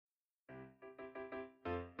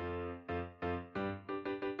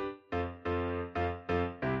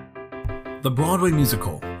The Broadway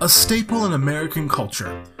musical, a staple in American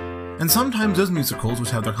culture. And sometimes those musicals, which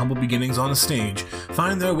have their humble beginnings on a stage,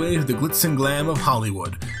 find their way to the glitz and glam of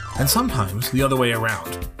Hollywood, and sometimes the other way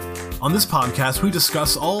around. On this podcast, we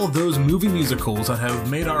discuss all of those movie musicals that have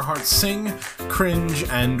made our hearts sing, cringe,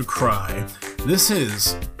 and cry. This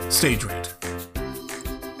is Stage Rate.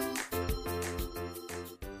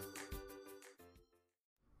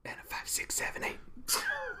 And a 5, 6, 7, 8.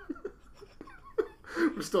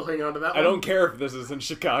 We're still hanging on to that one. I don't care if this is in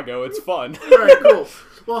Chicago. It's fun. Alright, cool.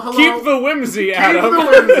 Well, hello. Keep the whimsy, Adam. Keep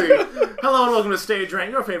the whimsy. Hello and welcome to Stage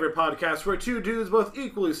Rant, your favorite podcast where two dudes both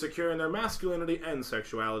equally secure in their masculinity and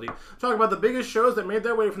sexuality talk about the biggest shows that made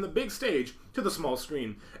their way from the big stage to the small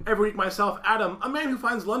screen. Every week myself, Adam, a man who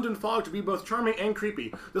finds London Fog to be both charming and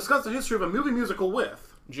creepy, discuss the history of a movie musical with...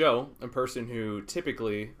 Joe, a person who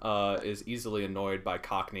typically is easily annoyed by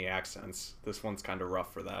Cockney accents. This one's kind of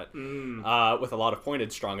rough for that. With a lot of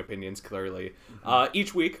pointed, strong opinions, clearly.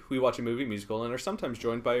 Each week, we watch a movie musical and are sometimes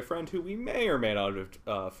joined by a friend who we may or may not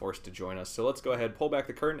have forced to join us. So let's go ahead, pull back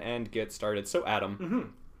the curtain, and get started. So,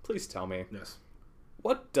 Adam, please tell me, Yes.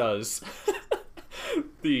 what does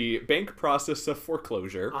the bank process of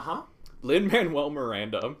foreclosure, Uh-huh. Lin-Manuel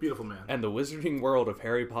Miranda, Beautiful man. and the wizarding world of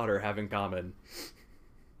Harry Potter have in common?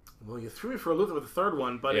 Well, you threw me for a loop with the third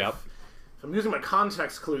one, but Yep. if I'm using my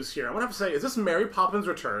context clues here, I'm going to have to say, is this Mary Poppins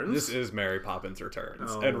Returns? This is Mary Poppins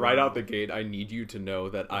Returns. Oh, and right wow. out the gate, I need you to know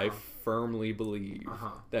that I firmly believe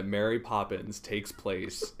that Mary Poppins takes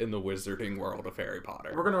place in the wizarding world of Harry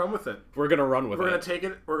Potter. We're going to run with it. We're going to run with We're it. going to take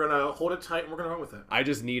it, we're going to hold it tight, and we're going to run with it. I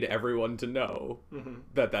just need everyone to know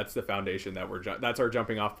that that's the foundation that that's our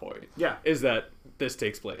jumping off point. Yeah. Is that this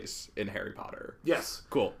takes place in Harry Potter. Yes.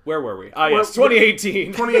 Cool. Where were we? Yes,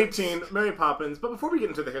 2018. 2018, Mary Poppins. But before we get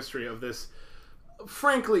into the history of this,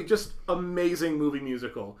 frankly, just amazing movie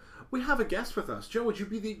musical, we have a guest with us. Joe, would you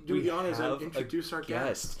do the honors and introduce our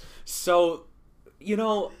guest? So, you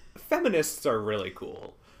know, feminists are really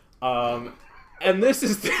cool. And this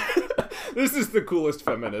is this is the coolest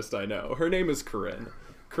feminist I know. Her name is Corinne.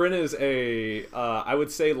 Corinne is I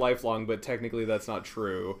would say lifelong, but technically that's not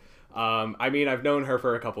true. I mean, I've known her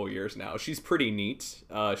for a couple years now. She's pretty neat.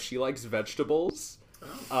 She likes vegetables,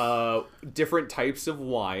 different types of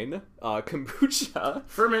wine, kombucha,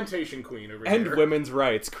 Fermentation queen over and here. women's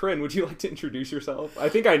rights. Corinne, would you like to introduce yourself? I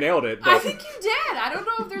think I nailed it. I think you did. I don't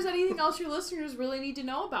know if there's anything else your listeners really need to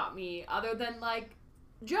know about me other than, like,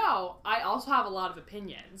 Joe, I also have a lot of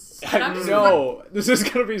opinions. And I know. This is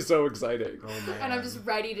going to be so exciting. Oh, man. And I'm just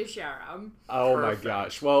ready to share them. Oh Perfect. my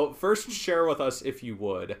gosh. Well, first share with us if you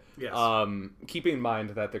would. Yes. Keeping in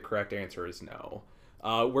mind that the correct answer is no.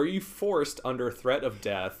 Were you forced under threat of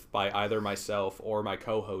death by either myself or my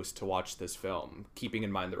co-host to watch this film? Keeping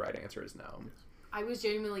in mind the right answer is no. I was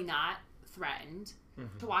genuinely not threatened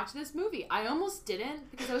to watch this movie. I almost didn't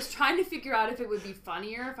because I was trying to figure out if it would be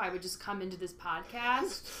funnier if I would just come into this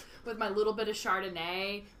podcast with my little bit of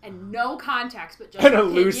Chardonnay and no context, but just And a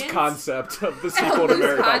opinions. loose concept of the And sequel a to loose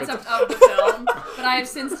Mary Poppins. concept of the film. But I have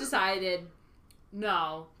since decided,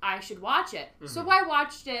 no, I should watch it. So I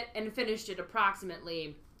watched it and finished it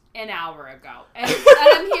approximately an hour ago. And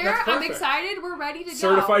I'm here. That's I'm perfect. excited. We're ready to go.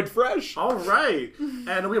 Certified fresh. All right.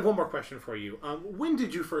 And we have one more question for you. When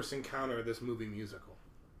did you first encounter this movie musical?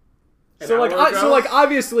 An So hour like, ago?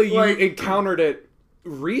 obviously you Like- encountered it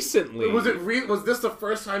recently. Was this the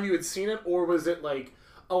first time you had seen it, or was it like,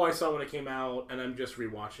 oh, I saw it when it came out, and I'm just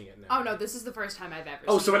rewatching it now? Oh, no, this is the first time I've ever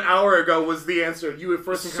Oh, seen so an it. hour ago was the answer. You had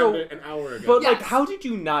first So- encountered it an hour ago. But Yes. like, how did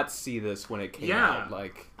you not see this when it came Yeah. out?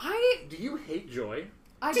 Like, Do you hate Joy?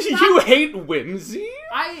 I did did you not- hate whimsy?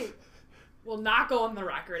 I will not go on the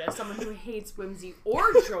record as someone who hates whimsy or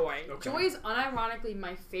joy. Okay. Joy is unironically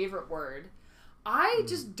my favorite word. I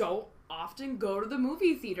just don't often go to the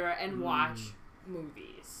movie theater and watch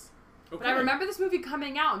movies. Okay. But I remember this movie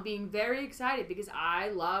coming out and being very excited because I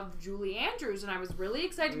love Julie Andrews and I was really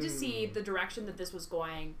excited to see the direction that this was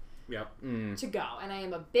going Yep. to go. And I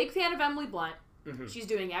am a big fan of Emily Blunt. She's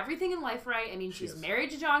doing everything in life right. I mean, she's is. married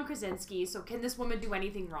to John Krasinski, so can this woman do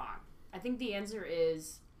anything wrong? I think the answer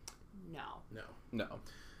is no. No. No.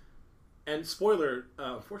 And spoiler,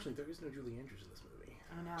 unfortunately, there is no Julie Andrews in this movie.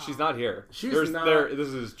 I know. She's not here. She's There's, not- This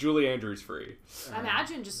is Julie Andrews free.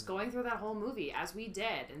 Imagine just going through that whole movie as we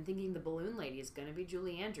did and thinking the balloon lady is going to be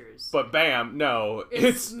Julie Andrews. But bam, no.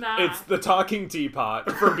 It's not. It's the talking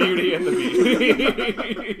teapot for Beauty and the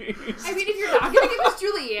Beast. I mean, if you're not going to give us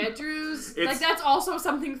Julie Andrews, It's- like that's also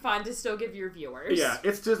something fun to still give your viewers. Yeah,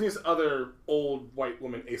 it's Disney's other old white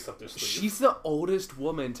woman ace up their sleeve. She's the oldest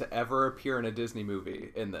woman to ever appear in a Disney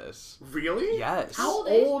movie in this. Really? Yes. How Old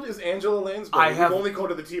is- old is Angela Lansbury? I have We've only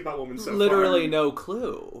called her the Teapot Woman so Literally far. no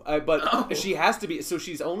clue. But Oh. she has to be. So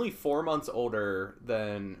she's only 4 months older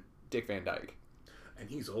than Dick Van Dyke. And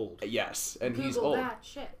he's old. Yes, and he's Google old. that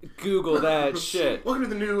shit. Google that shit. Welcome to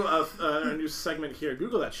the new segment here.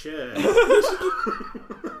 Google that shit.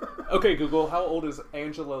 Okay, Google, how old is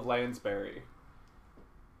Angela Lansbury?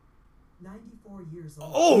 94 years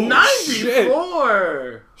old. Oh, shit!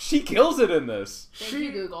 94! She kills it in this. Thank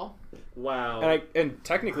you, Google. Wow. And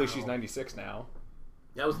technically she's 96 now.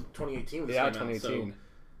 That was 2018. This Yeah, came out, 2018.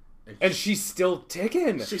 so- And she's still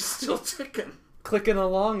ticking. She's still ticking. Clicking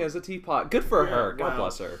along as a teapot. Good for Yeah, her. God wow.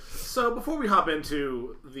 bless her. So before we hop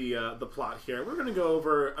into the plot here, we're going to go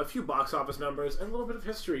over a few box office numbers and a little bit of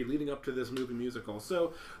history leading up to this movie musical.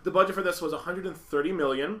 So the budget for this was $130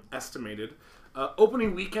 million estimated.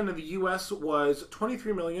 Opening weekend in the U.S. was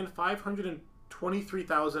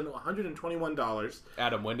 $23,523,121.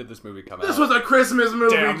 Adam, when did this movie come This out? was a Christmas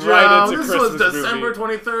movie, Damn Joe. right, it's a this Christmas was December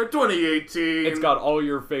movie. 23rd, 2018. It's got all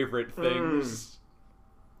your favorite things.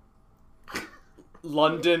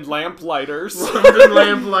 London lamplighters. London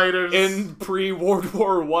Lamplighters. In pre-World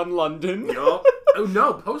War I London. Yup. Oh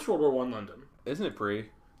no, post-World War I London. Isn't it pre?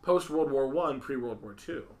 Post-World War I, pre-World War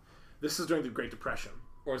II. This is during the Great Depression.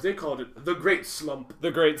 Or as they called it, the Great Slump.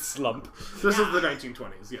 The Great Slump. This is the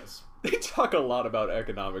 1920s, yes. They talk a lot about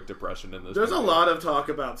economic depression in this There's a movie. lot of talk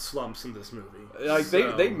about slumps in this movie. Like,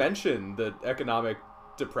 So- they mention the economic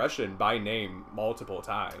depression by name multiple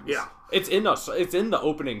times. Yeah. It's in the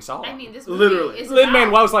opening song. I mean, this movie Literally. is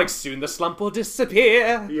Lin-Manuel's like, soon the slump will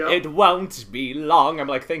disappear. Yep. It won't be long. I'm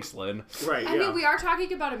like, thanks, Lynn. Right, I yeah. mean, we are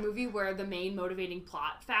talking about a movie where the main motivating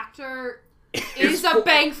plot factor is a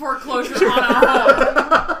bank foreclosure on a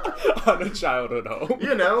home. On a childhood home.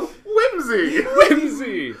 You know, whimsy.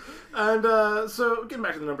 Whimsy. And so, getting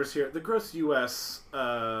back to the numbers here, the gross U.S.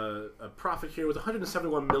 Profit here was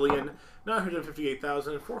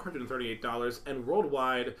 $171,958,438, and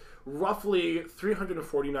worldwide, roughly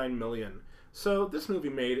 $349 million. So this movie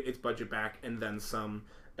made its budget back and then some.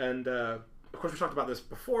 And of course, we talked about this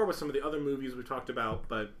before with some of the other movies we talked about,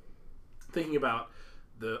 but thinking about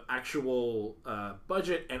the actual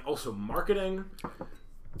budget and also marketing,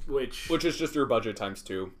 which Which is just your budget times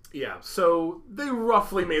 2. yeah, so they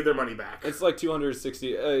roughly made their money back. It's like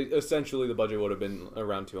 260. Essentially, the budget would have been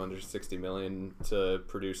around 260 million to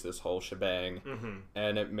produce this whole shebang,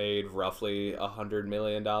 and it made roughly $100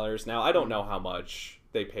 million. Now, I don't know how much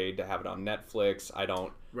they paid to have it on Netflix.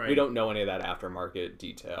 Right. We don't know any of that aftermarket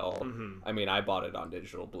detail. I mean, I bought it on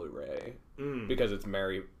digital Blu-ray because it's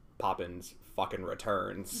Mary Poppins fucking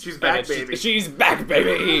returns. She's And back, it's baby. She's back,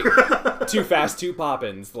 baby. Too fast, too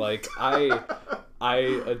Poppins. Like I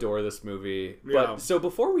adore this movie. Yeah. But so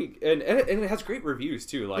before we and it has great reviews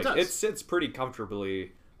too. Like does. it sits pretty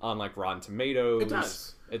comfortably on like Rotten Tomatoes. It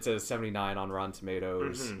does. It's a 79 on Rotten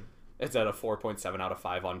Tomatoes. It's at a 4.7 out of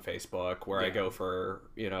 5 on Facebook, where I Yeah. go for,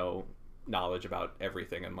 knowledge about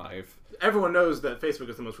everything in life. Everyone knows that Facebook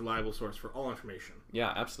is the most reliable source for all information.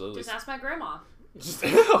 Yeah, absolutely. Just ask my grandma.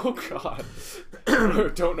 Oh god.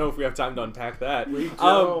 Don't know if we have time to unpack that. We But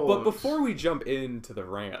don't. before we jump into the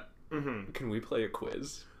rant, can we play a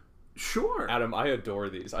quiz? Sure. Adam, I adore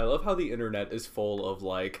these. I love how the internet is full of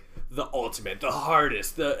like the ultimate, the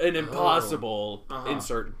hardest, an impossible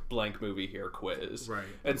insert blank movie here quiz. Right.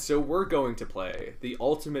 And so we're going to play the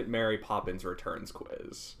ultimate Mary Poppins Returns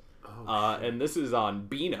quiz. And this is on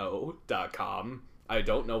Beano.com. I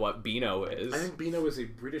don't know what Beano is. I think Beano is a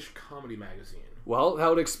British comedy magazine. Well, that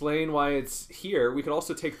would explain why it's here. We could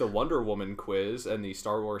also take the Wonder Woman quiz and the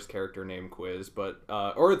Star Wars character name quiz, but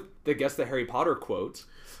or the Guess the Harry Potter quote.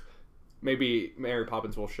 Maybe Mary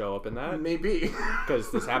Poppins will show up in that Maybe.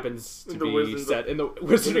 because this happens to The be Wizards- set in the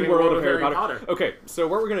Wizarding World of Harry Potter. Potter. Okay, so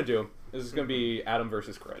what we're gonna do is gonna be Adam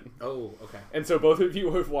versus Corinne. Oh, okay. And so both of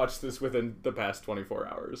you have watched this within the past 24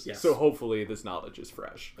 hours. Yes. So hopefully this knowledge is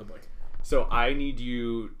fresh. Oh boy. So I need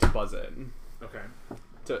you to buzz in. Okay.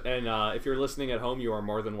 And if you're listening at home, you are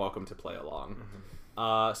more than welcome to play along.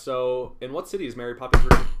 So, in what city is Mary Poppins?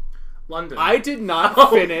 London. I did not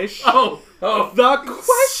finish Oh. the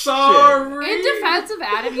question. Sorry. In defense of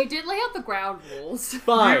Adam, you did lay out the ground rules.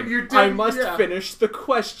 Fine. You did- I must yeah. finish the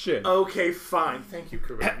question. Okay, fine. Thank you,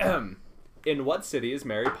 Corinne. In what city is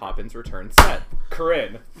Mary Poppins Return set?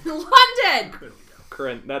 Corinne. London!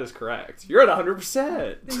 Corinne, that is correct. You're at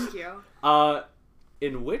 100%. Thank you.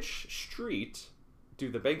 In which street do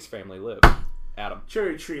the Banks family live? Adam.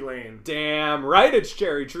 Cherry Tree Lane. Damn right, it's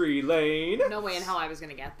Cherry Tree Lane. No way in hell I was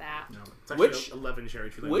gonna get that. No, it's actually Which- 11 Cherry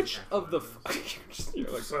Tree Lane. Which of the... You're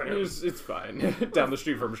like, Sorry. it's fine. Down the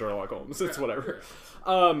street from Sherlock Holmes. It's whatever.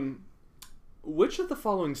 Which of the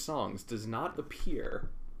following songs does not appear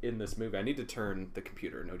in this movie. I need to turn the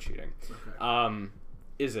computer. No cheating. Okay.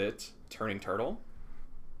 Is it Turning Turtle?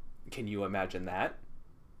 Can you imagine that?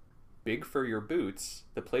 Big for Your Boots,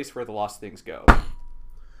 The Place Where the Lost Things Go.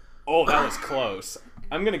 Oh, that was close.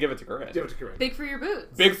 I'm going to give it to Corinne. Give it to Corinne. Big for Your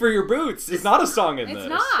Boots. Big for Your Boots. It's not a song in this. It's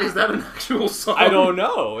not. Is that an actual song? I don't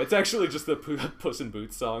know. It's actually just the Puss in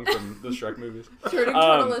Boots song from the Shrek movies. Turning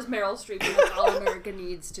Turtle is Meryl Streep, and that's all America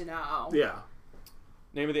needs to know. Yeah.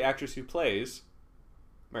 Name of the actress who plays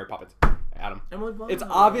Mary Poppins. Adam. Emily Blunt. It's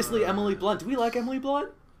obviously Emily Blunt. Do we like Emily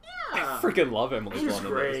Blunt? Yeah. I freaking love Emily She's Blunt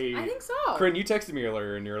in this. great. I think so. Corinne, you texted me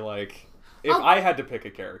earlier and you're like, if Oh. I had to pick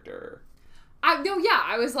a character.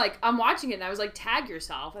 I was like, I'm watching it and I was like, tag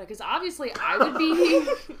yourself. Because obviously I would be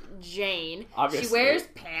Jane. Obviously. She wears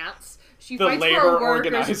pants. She The fights labor for workers.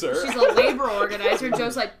 organizer. She's a labor organizer. And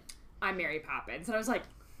Joe's like, I'm Mary Poppins. And I was like,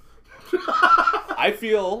 I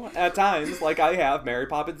feel at times like I have Mary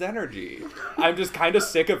Poppins energy. I'm just kind of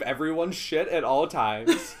sick of everyone's shit at all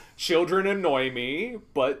times. Children annoy me,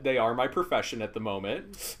 but they are my profession at the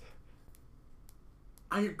moment.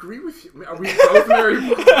 I agree with you. Are we both Mary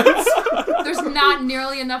Poppins? there's not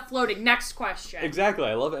nearly enough floating. Next question. Exactly.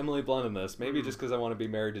 I love Emily Blunt in this. Maybe just because I want to be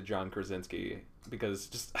married to John Krasinski. Because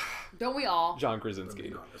just Don't we all? John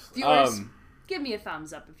Krasinski. Viewers, give me a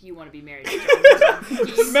thumbs up if you want to be married to John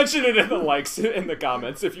Krasinski. Mention it in the likes in the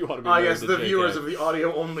comments if you want to be married yes, to the JK. viewers of the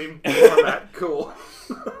audio only format. Cool.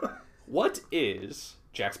 What is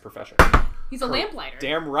Jack's profession? He's a lamplighter.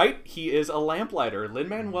 Damn right, he is a lamplighter.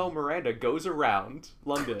 Lin-Manuel Miranda goes around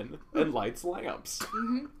London and lights lamps.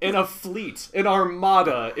 In a fleet, an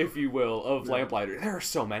armada, if you will, of lamplighters. There are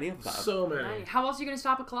so many of them. So many. How else are you going to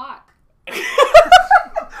stop a clock?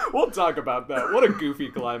 We'll talk about that. What a goofy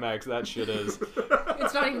climax that shit is.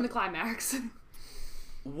 It's not even the climax.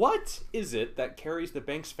 What is it that carries the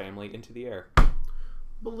Banks family into the air?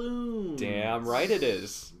 Balloons. Damn right it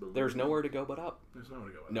is. There's nowhere to go but up. There's nowhere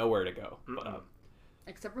to go. Nowhere to go but up.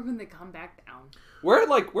 Except for when they come back down. We're at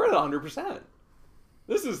 100%.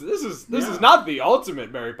 This is not the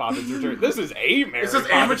ultimate Mary Poppins return. This is a Mary This is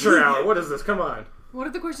Poppins. amateur hour. What is this? Come on. One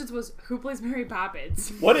of the questions was, who plays Mary Poppins?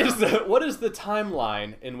 What is the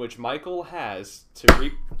timeline in which Michael has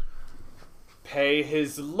to repay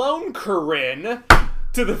his loan, Corinne,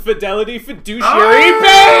 to the Fidelity Fiduciary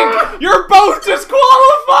Bank? You're both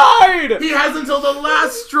disqualified! He has until the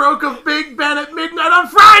last stroke of Big Ben at midnight on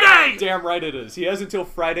Friday! Damn right it is. He has until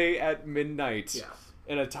Friday at midnight. Yes.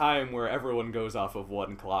 In a time where everyone goes off of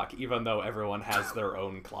one clock, even though everyone has their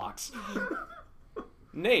own clocks.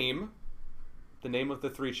 Name the name of the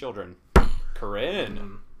three children.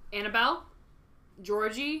 Corinne. Annabelle?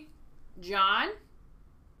 Georgie? John?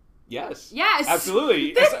 Yes. Yes.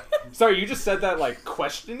 Absolutely. Sorry, you just said that like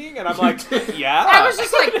questioning, and I'm like, yeah. I was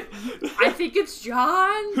just like, I think it's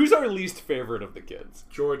John. Who's our least favorite of the kids?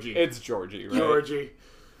 Georgie. It's Georgie, right? Georgie.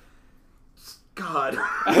 God. he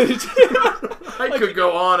I could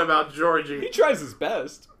go on about Georgie. tries his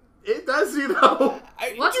best. It does he though?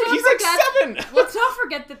 Let's Dude, not he's like forget- 7. Let's not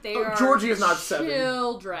forget that they are Georgie is not 7.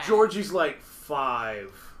 children. Georgie's like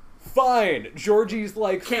 5. Fine. Georgie's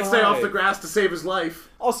like Can't 5. stay off the grass to save his life.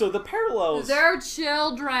 Also, the parallels. They're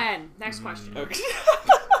children. Next question. Okay.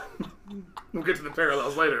 We'll get to the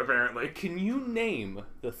parallels later, apparently. Can you name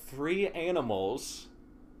the 3 animals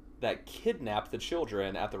that kidnapped the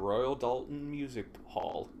children at the Royal Dalton Music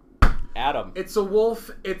Hall? Adam. It's a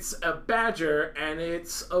wolf, it's a badger, and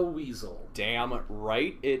it's a weasel. Damn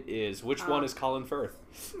right it is. Which one is Colin Firth?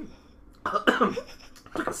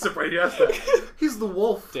 Surprised you asked that. He's the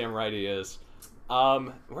wolf. Damn right he is.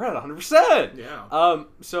 We're at 100%. Yeah.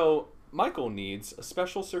 So Michael needs a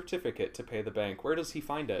special certificate to pay the bank. Where does he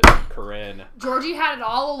find it? Corinne. Georgie had it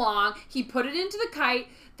all along. He put it into the kite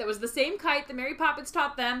that was the same kite that Mary Poppins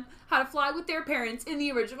taught them how to fly with their parents in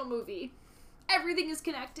the original movie. Everything is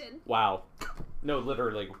connected. Wow. No,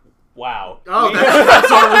 literally. Wow. Oh, that's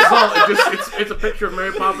our result. It's a picture of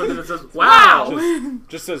Mary Poppins and it says, wow!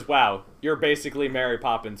 Just says, wow. You're basically Mary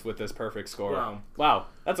Poppins with this perfect score. Wow. Wow.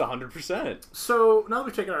 That's 100%. So, now that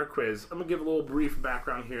we've taken our quiz, I'm going to give a little brief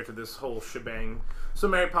background here to this whole shebang. So,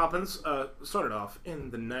 Mary Poppins started off in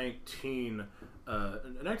the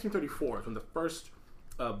 1934 when the first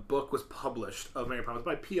book was published of Mary Poppins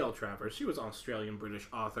by P.L. Travers. She was an Australian-British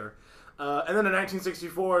author. And then in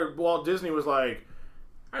 1964, Walt Disney was like,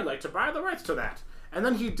 I'd like to buy the rights to that. And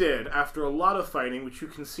then he did, after a lot of fighting, which you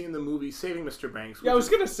can see in the movie Saving Mr. Banks. Yeah, I was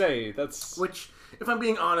going to say, that's... Which, if I'm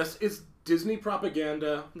being honest, is Disney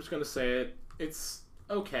propaganda. I'm just going to say it. It's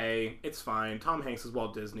okay. It's fine. Tom Hanks is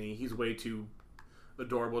Walt Disney. He's way too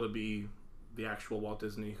adorable to be the actual Walt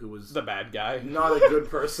Disney, who was the bad guy. not a good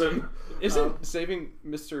person. Isn't Saving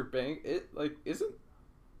Mr. Banks...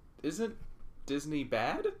 isn't Disney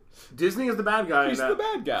bad? Disney is the bad guy. He's the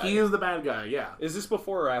bad guy. He is the bad guy. Yeah. Is this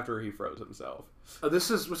before or after he froze himself?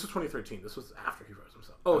 This is 2013. This was after he froze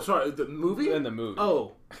himself. Oh, sorry. The movie? In the movie.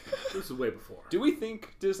 Oh, this is way before. Do we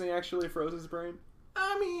think Disney actually froze his brain?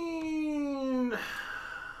 I mean,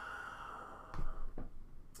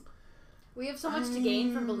 We have so much to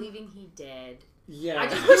gain from believing he did. yeah. I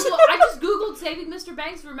just googled Saving Mr.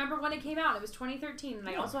 Banks to remember when it came out. It was 2013, and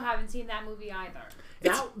I also haven't seen that movie either.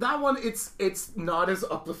 That one, it's not as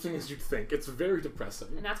uplifting as you'd think. It's very depressing.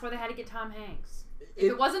 And that's why they had to get Tom Hanks. If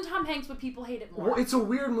it wasn't Tom Hanks, would people hate it more? Well, it's a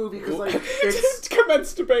weird movie because like it's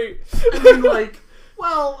commence debate. I mean, like,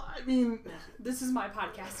 well, I mean, This is my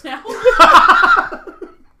podcast now.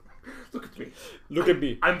 look at me. Look at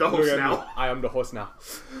me. I'm the Look host at now. me. I am the host now.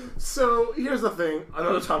 So here's the thing: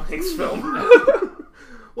 another Tom Hanks film.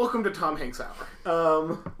 Welcome to Tom Hanks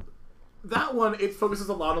Hour. That one, it focuses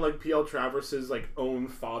a lot on like P.L. Travers's like own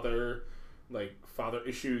father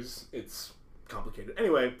issues. It's complicated.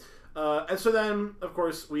 Anyway, and so then of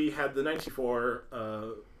course we had the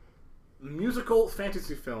 1994 musical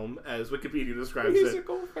fantasy film, as Wikipedia describes it.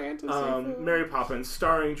 Musical fantasy film. Mary Poppins,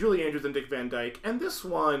 starring Julie Andrews and Dick Van Dyke, and this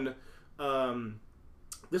one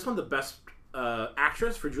the best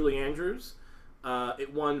actress for Julie Andrews.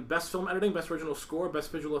 It won Best Film Editing, Best Original Score,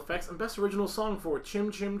 Best Visual Effects, and Best Original Song for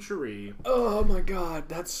Chim Chim Cheree. Oh my god,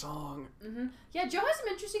 that song. Mm-hmm. Yeah, Joe has some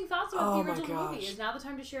interesting thoughts about the original movie. Is now the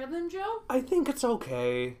time to share them, Joe? I think it's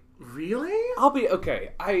okay. Really? I'll be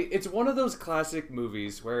okay. It's one of those classic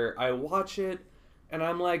movies where I watch it and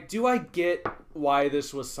I'm like, do I get why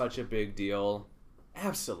this was such a big deal?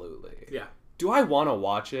 Absolutely. Yeah. Do I want to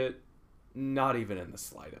watch it? Not even in the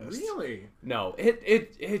slightest. Really? No.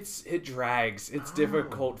 It drags. It's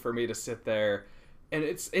difficult for me to sit there, and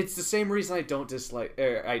it's the same reason I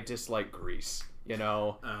dislike Grease. You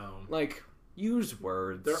know, like, use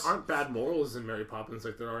words. There aren't bad morals in Mary Poppins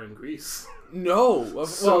like there are in Grease. No.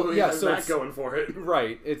 So well, yeah. So that it's going for it.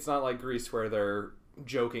 right. It's not like Grease where they're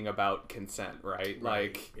joking about consent, right?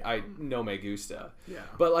 Like, yeah. no me gusta. Yeah.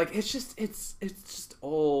 But like, it's just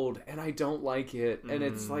old, and I don't like it, and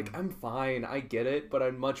it's like, I'm fine, I get it, but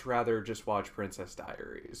I'd much rather just watch Princess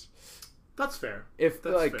Diaries. That's fair. That's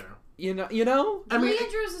fair. You know. I mean, Julie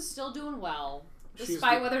Andrews is still doing well,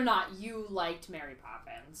 despite whether or not you liked Mary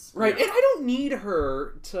Poppins. Right, Yeah. and I don't need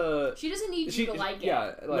her to. She doesn't need you to like it.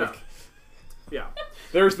 Yeah, like. No. Yeah.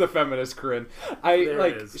 There's the feminist Corinne. There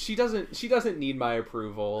like it is. she doesn't need my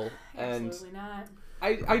approval, and Absolutely not.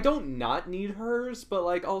 I don't not need hers, but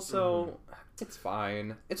like also it's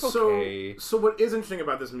fine. It's okay. So what is interesting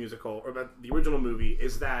about this musical, or about the original movie,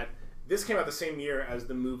 is that this came out the same year as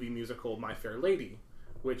the movie musical My Fair Lady,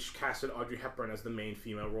 which casted Audrey Hepburn as the main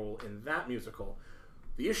female role in that musical.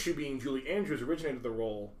 The issue being Julie Andrews originated the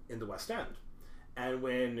role in the West End. And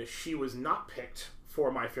when she was not picked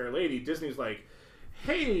for My Fair Lady, Disney's like,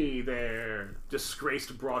 hey there,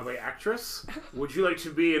 disgraced Broadway actress. Would you like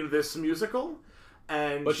to be in this musical?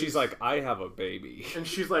 But she's like, I have a baby. And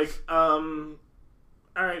she's like, all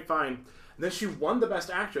right, fine. And then she won the Best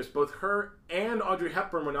Actress. Both her and Audrey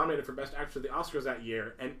Hepburn were nominated for Best Actress at the Oscars that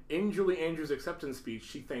year. And in Julie Andrews' acceptance speech,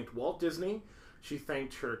 she thanked Walt Disney, she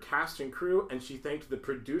thanked her cast and crew, and she thanked the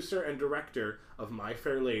producer and director of My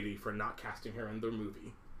Fair Lady for not casting her in their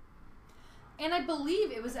movie. And I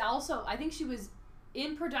believe it was also, I think she was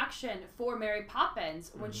in production for Mary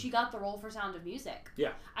Poppins when she got the role for Sound of Music.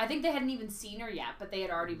 Yeah. I think they hadn't even seen her yet, but they had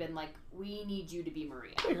already been like, we need you to be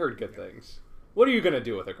Maria. I heard good things. What are you gonna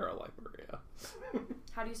do with a girl like Maria?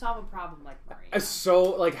 How do you solve a problem like Maria? So,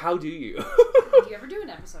 like, how do you? Do you ever do an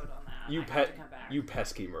episode on that? You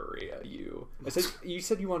pesky Maria, you. You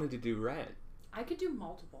said you wanted to do Rent. I could do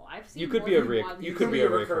multiple. I've seen You could more be a than Rick. one. You could be a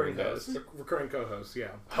recurring host. Recurring co-host,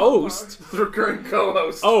 yeah. Host? Recurring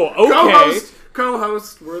co-host. Oh, okay.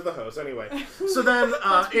 Co-host. We're the host. Anyway. So then,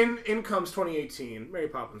 in comes 2018. Mary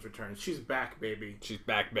Poppins returns. She's back, baby. She's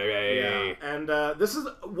back, baby. Yeah. And this is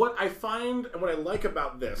what I find, and what I like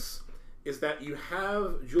about this, is that you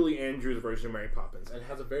have Julie Andrews' version of Mary Poppins, and it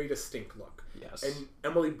has a very distinct look. Yes. And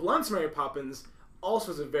Emily Blunt's Mary Poppins also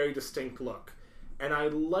has a very distinct look. And I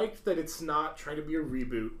liked that it's not trying to be a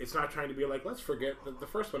reboot. It's not trying to be like, let's forget that the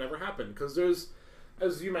first one ever happened. Because there's,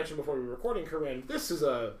 as you mentioned before we were recording, Corinne, this is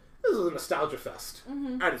a nostalgia fest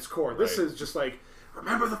at its core. Right. This is just like,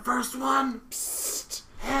 remember the first one? Psst.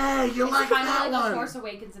 Hey, you like that one? It's kind of like a Force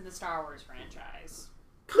Awakens in the Star Wars franchise.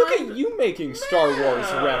 Look at you making Star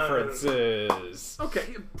Wars references.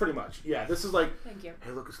 Okay, pretty much. Yeah, this is like, Thank you.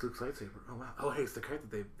 hey, look, it's Luke's lightsaber. Oh, wow. Oh, hey, it's the kite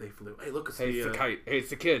that they flew. Hey, look, it's Hey, the... it's the kite. Hey, it's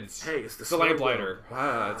the kids. Hey, it's the It's the lamplighter. snowblower.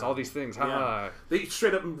 Ah, it's all these things. Yeah. Ah. They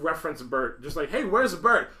straight up reference Bert. Just like, hey, where's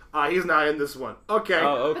Bert? He's not in this one. Okay.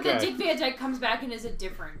 Oh, But then okay. Dick Van Dyke comes back and is a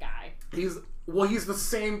different guy. He's the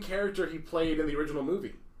same character he played in the original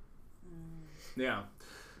movie. Yeah.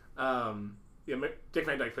 Dick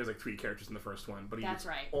Van Dyke plays like 3 characters in the first one, but he's That's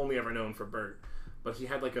right. only ever known for Bert. But he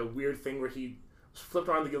had like a weird thing where he flipped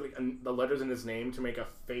around the letters in his name to make a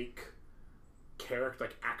fake character,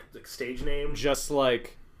 like stage name. Just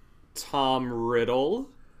like Tom Riddle.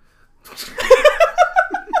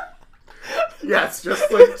 Yes,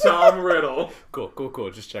 just like Tom Riddle.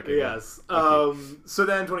 Cool. Just checking. Yes. So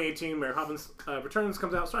then, 2018, Mary Poppins Returns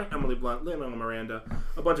comes out, starring Emily Blunt, Lin-Manuel Miranda,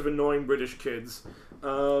 a bunch of annoying British kids.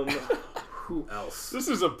 Who else? This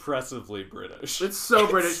is oppressively British. It's so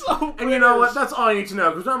British. so And you know what? That's all I need to know,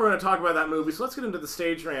 because remember we're going to talk about that movie, so let's get into the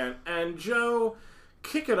stage rant. And Joe,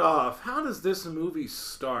 kick it off. How does this movie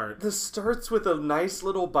start? This starts with a nice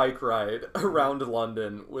little bike ride around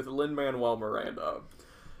London with Lin-Manuel Miranda.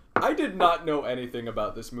 I did not know anything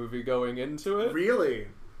about this movie going into it. Really?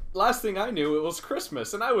 Last thing I knew, it was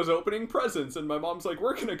Christmas, and I was opening presents, and my mom's like,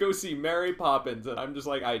 we're gonna go see Mary Poppins, and I'm just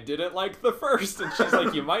like, I didn't like the first, and she's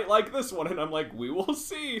like, you might like this one, and I'm like, we will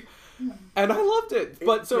see. And I loved it.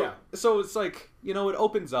 But so it's like, you know, it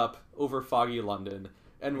opens up over foggy London,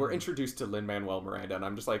 and we're introduced to Lin-Manuel Miranda, and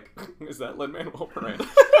I'm just like, is that Lin-Manuel Miranda?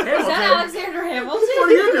 Is that Alexander Hamilton? What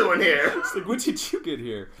are you doing here? It's like, when did you get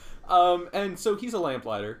here? And so he's a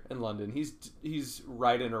lamplighter in London. He's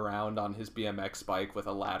riding around on his BMX bike with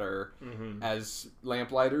a ladder, as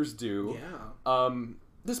lamplighters do. Yeah.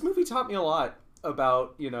 This movie taught me a lot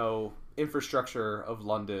about, you know, infrastructure of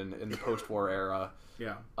London in the post-war era.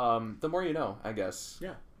 Yeah. The more you know, I guess.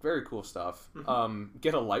 Yeah. Very cool stuff.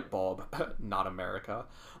 Get a light bulb. Not America.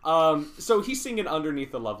 So he's singing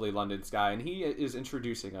Underneath the Lovely London Sky, and he is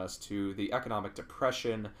introducing us to the economic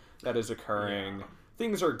depression that is occurring. Yeah.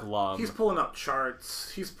 Things are glum. He's pulling up charts.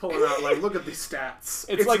 He's pulling out, like, look at these stats.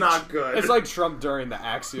 It's like, not good. It's like Trump during the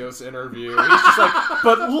Axios interview. He's just like,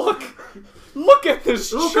 but look at this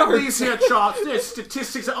chart. Look at these here charts. There's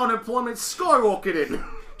statistics of unemployment skyrocketing.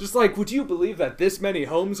 Just like, would you believe that this many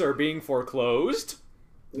homes are being foreclosed?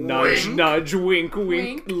 Nudge, Wink. nudge, wink, wink.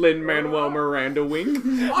 Wink. Lin-Manuel Miranda, wink.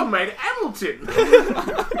 I made Hamilton.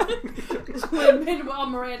 Lin-Manuel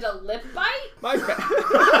Miranda lip bite? My bad.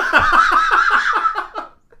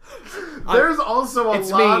 There's also a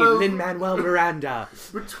lot of... Lin-Manuel Miranda.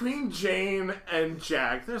 Between Jane and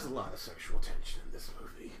Jack, there's a lot of sexual tension in this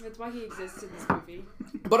movie. That's why he exists in this movie.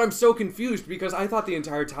 But I'm so confused because I thought the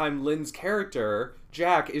entire time Lynn's character,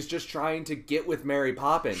 Jack, is just trying to get with Mary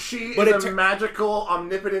Poppins. She but is a magical,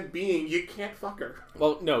 omnipotent being. You can't fuck her.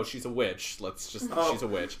 Well, no, she's a witch. She's a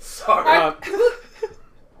witch. Sorry.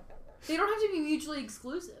 They don't have to be mutually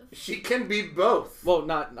exclusive. She can be both. Well,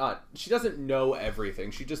 not. She doesn't know everything.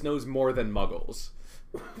 She just knows more than Muggles.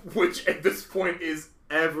 Which, at this point, is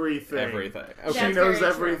everything. Everything. Okay. She That's knows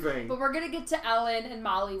very everything. True. But we're gonna get to Ellen and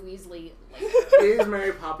Molly Weasley later. Is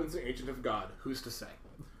Mary Poppins an agent of God? Who's to say?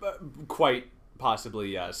 Quite possibly,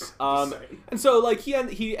 yes. Say. And so, like,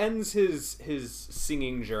 he ends his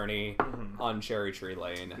singing journey on Cherry Tree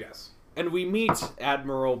Lane. Yes. And we meet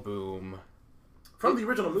Admiral Boom. From the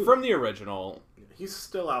original movie. From the original. He's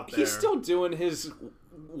still out there. He's still doing his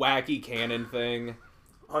wacky cannon thing.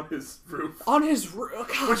 on his roof. On his roof.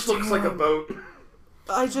 Which looks like a boat.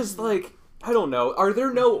 I just, like, I don't know. Are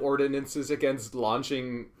there no ordinances against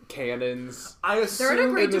launching cannons? I assume... They're in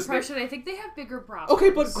a Great in this- Depression. I think they have bigger problems. Okay,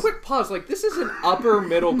 but quick pause. Like, this is an upper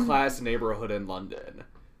middle class neighborhood in London.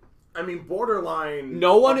 I mean, borderline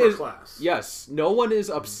No one upper is class. Yes, no one is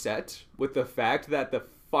upset with the fact that the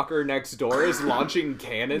fucker next door is launching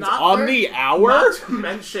cannons Not on where- the hour. Not to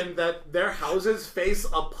mention that their houses face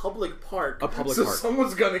a public park. So park.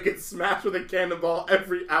 someone's gonna get smashed with a cannonball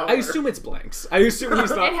every hour. I assume it's blanks. I assume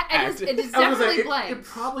he's not acting. It is I was definitely like, blanks. it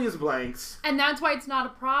probably is blanks. And that's why it's not a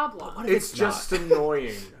problem. What if It's just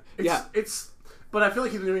annoying. Yeah. But I feel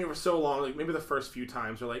like he's been doing it for so long. Like maybe the first few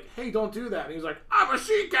times they're like, "Hey, don't do that." And he's like, "I'm a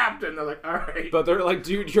sea captain." They're like, "All right." But they're like,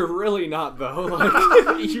 dude, you're really not though.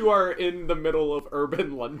 Like, you are in the middle of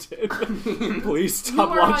urban London. Please stop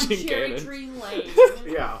you are launching on Cherry cannons. Tree Lane.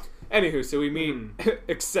 Yeah. Anywho, so we meet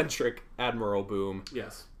eccentric Admiral Boom.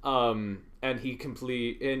 Yes. And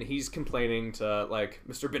he's complaining to like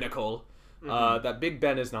Mr. Binnacle that Big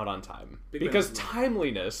Ben is not on time because Ben's not.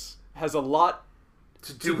 timeliness has a lot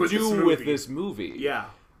To to do with this movie. Yeah.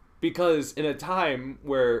 Because in a time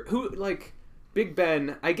where Big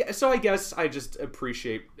Ben, I guess I don't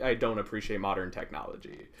appreciate modern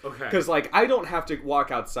technology. Okay. Because, like, I don't have to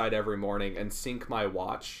walk outside every morning and sync my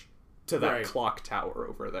watch to that Right. clock tower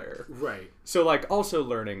over there. Right. So, like, also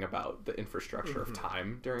learning about the infrastructure of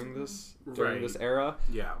time during this era.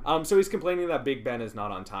 Yeah. So he's complaining that Big Ben is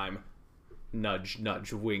not on time. Nudge,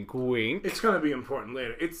 nudge, wink, wink. It's gonna be important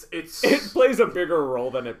later. It's It plays a bigger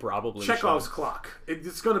role than it probably Chekhov's should. clock.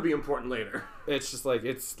 It's gonna be important later. It's just like,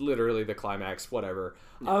 it's literally the climax, whatever.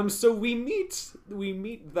 So we meet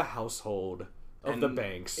the household of the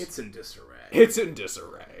Banks. It's in disarray. It's in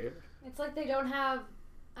disarray. It's like they don't have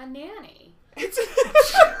a nanny.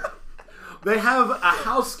 They have a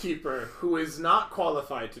housekeeper who is not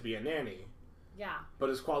qualified to be a nanny, Yeah. but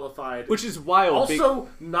is qualified. Which is wild. also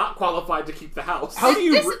not qualified to keep the house. How do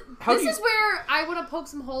you... This is where I want to poke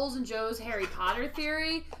some holes in Joe's Harry Potter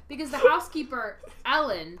theory, because the housekeeper,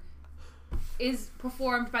 Ellen, is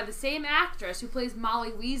performed by the same actress who plays Molly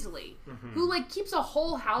Weasley, who, like, keeps a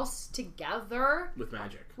whole house together with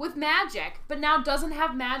magic? with magic, but now doesn't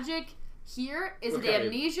have magic here? Is Okay, it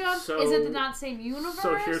amnesia? so- Is it the not same universe?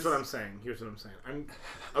 So here's what I'm saying.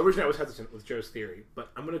 Originally I was hesitant with Joe's theory,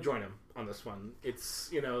 but I'm going to join him on this one. It's,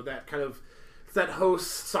 that kind of, it's that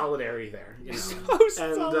host solidarity there. Here's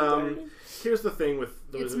the thing with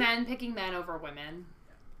It's men picking men over women.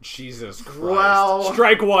 Jesus Christ. Well-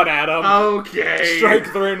 Strike one, Adam. Okay. Strike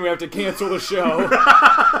three and we have to cancel the show.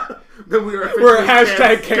 Then we're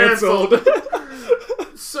hashtag canceled.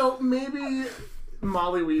 So maybe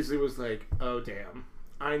Molly Weasley was like, "Oh damn,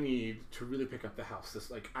 I need to really pick up the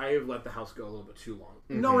house. I have let the house go a little bit too long."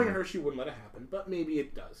 Knowing her, she wouldn't let it happen, but maybe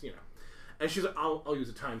it does, And she's like, "I'll use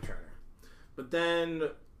a time turner," but then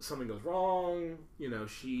something goes wrong.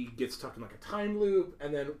 She gets stuck in like a time loop,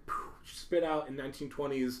 and then she spit out in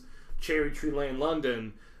 1920s Cherry Tree Lane,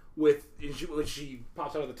 London. When she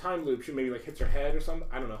pops out of the time loop, she maybe like hits her head or something.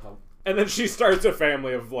 I don't know how. And then she starts a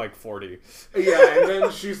family of like 40. Yeah, and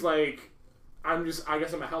then she's like, I guess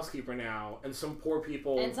I'm a housekeeper now, and some poor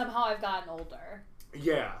people. And somehow I've gotten older.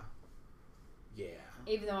 Yeah.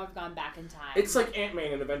 Even though I've gone back in time. It's like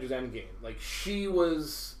Ant-Man in Avengers Endgame. Like, she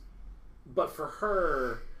was, but for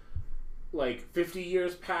her, like 50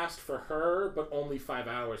 years passed for her, but only 5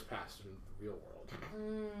 hours passed in the real world.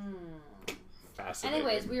 Fascinating.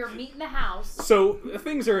 Anyways, we were meeting the house. So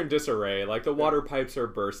things are in disarray. Like the water pipes are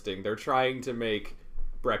bursting. They're trying to make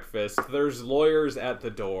breakfast. There's lawyers at the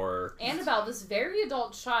door. Annabelle, this very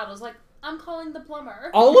adult child, is like, I'm calling the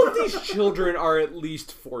plumber. All of these children are at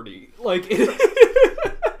least 40.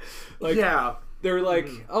 Yeah. They're like,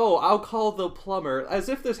 oh, I'll call the plumber, as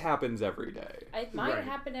if this happens every day. It might Right.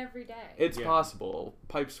 happen every day. It's possible.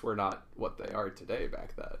 Pipes were not what they are today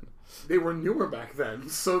back then. They were newer back then,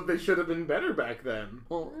 so they should have been better back then.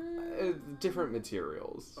 Well, different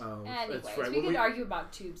materials. Anyways, that's right. we could argue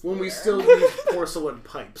about tubes When we later. still use porcelain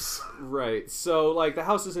pipes. Right. So, like, the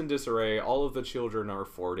house is in disarray. All of the children are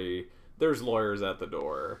 40. There's lawyers at the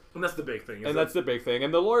door. And that's the big thing. And that's the big thing.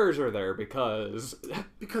 And the lawyers are there because...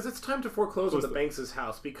 Because it's time to foreclose on the Banks'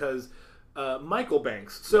 house, because Michael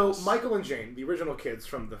Banks. So Michael and Jane, the original kids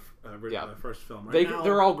from the first film, right now,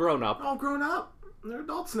 they're all grown up. all grown up. They're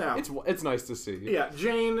adults now. It's nice to see. Yeah,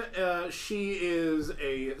 Jane, she is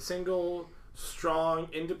a single, strong,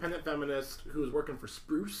 independent feminist who is working for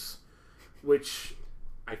Spruce, which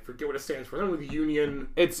I forget what it stands for. Something with the union.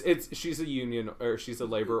 She's a union, or she's a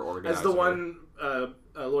labor organizer. As the one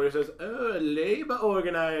lawyer says, a labor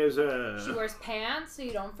organizer. She wears pants, so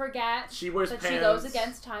you don't forget She wears that pants. she goes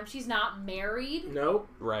against time. She's not married. Nope.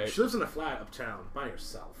 Right. She lives in a flat uptown by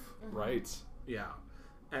herself. Right. Yeah.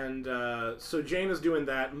 And so Jane is doing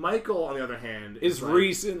that. Michael, on the other hand, Is like,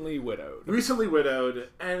 recently widowed. recently widowed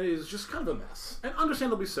and is just kind of a mess. And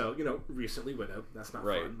understandably so. Recently widowed. That's not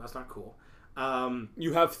Right. fun. That's not cool.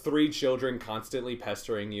 You have 3 children constantly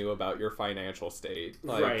pestering you about your financial state.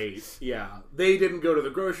 Right. Yeah. They didn't go to the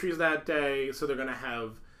groceries that day, so they're going to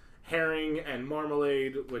have herring and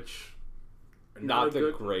marmalade, which... Not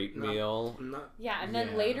the great meal. Yeah, and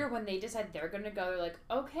then later when they decide they're going to go, they're like,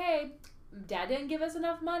 okay, Dad didn't give us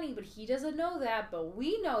enough money, but he doesn't know that, but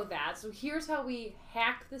we know that, so here's how we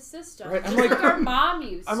hack the system. Right, Just I'm like- like our mom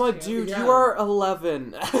used I'm like, to. dude, Yeah. you are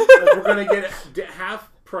 11. Like, we're going to get half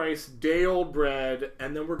price day-old bread,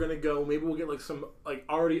 and then we're going to go, maybe we'll get like some like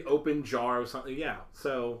already open jar or something. Yeah.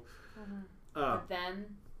 So... But then,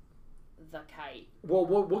 the kite. Well,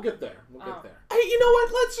 we'll get there. We'll get Oh. there. Hey, you know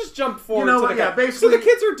what? Let's just jump forward. You know to what? the Yeah, guy. basically- So the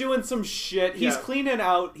kids are doing some shit. He's Yeah. cleaning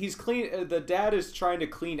out. The dad is trying to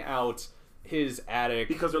clean out his attic.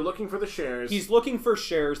 Because they're looking for the shares. He's looking for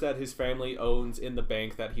shares that his family owns in the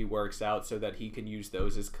bank that he works out so that he can use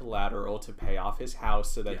those as collateral to pay off his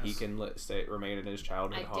house so that he can remain in his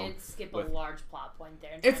childhood home. I did skip a large plot point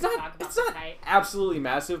there. It's not absolutely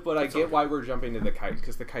massive, but I get why we're jumping to the kite,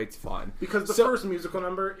 because the kite's fun. Because the first musical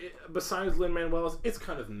number, besides Lin-Manuel's, it's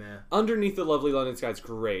kind of meh. Underneath the Lovely London Sky's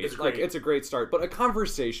great. It's great. Like, it's a great start, but A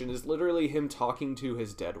Conversation is literally him talking to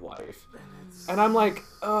his dead wife. And I'm like,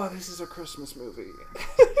 oh, this is a Christmas movie.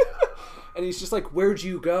 And he's just like, where'd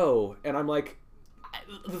you go? And I'm like,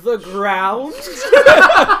 the ground?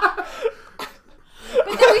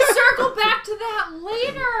 But then we circle back to that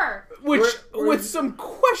later! With some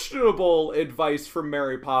questionable advice from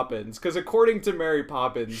Mary Poppins, because according to Mary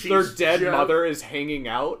Poppins, their dead mother is hanging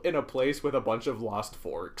out in a place with a bunch of lost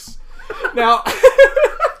forks. Now...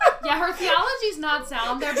 Yeah, her theology's not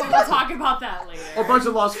sound there, but we'll talk about that later. A bunch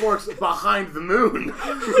of lost forks behind the moon.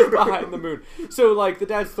 Behind the moon. So, like, the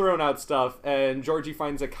dad's throwing out stuff, and Georgie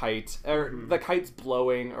finds a kite. The kite's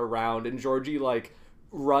blowing around, and Georgie, like,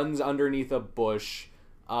 runs underneath a bush.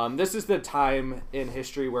 This is the time in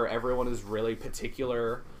history where everyone is really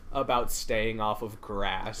particular about staying off of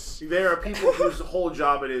grass. There are people whose whole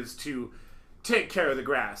job it is to take care of the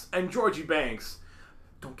grass. And Georgie Banks,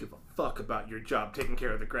 don't give a fuck about your job taking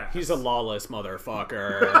care of the grass. He's a lawless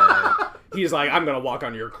motherfucker. He's like, I'm gonna walk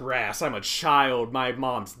on your grass. I'm a child. My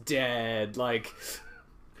mom's dead. Like,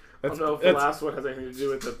 I don't know if the last one has anything to do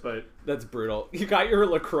with it, but... That's brutal. You got your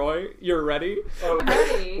LaCroix? You're ready? Oh,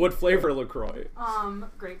 ready. What flavor LaCroix?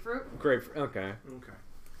 Grapefruit. Grapefruit. Okay. Okay.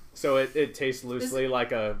 So it tastes loosely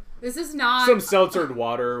like a... This is not... Some seltzered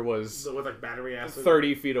water was... With like battery acid?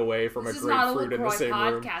 30 feet away from a grapefruit in the same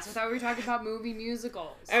room. Podcast. I thought we were talking about movie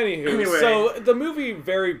musicals. Anyway, so the movie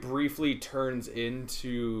very briefly turns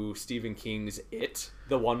into Stephen King's It,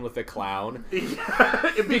 the one with the clown.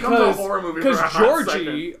 Yeah, it becomes a horror movie for a hot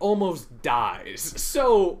Georgie almost dies.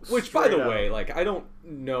 So, which by the way, like, I don't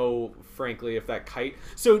know, frankly, if that kite...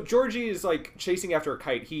 So Georgie is, like, chasing after a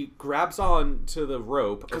kite. He grabs on to the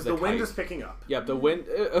rope because the wind is picking up. Yep, the wind...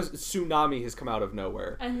 A tsunami has come out of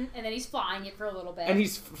nowhere. And then he's flying it for a little bit. And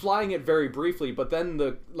he's flying it very briefly, but then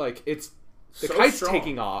the kite's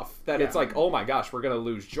taking off that it's like, oh my gosh, we're going to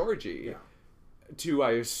lose Georgie. Yeah. To,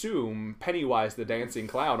 I assume, Pennywise the dancing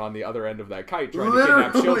clown on the other end of that kite trying to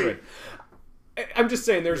kidnap children. I'm just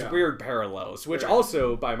saying there's weird parallels, which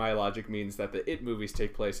also, by my logic, means that the It movies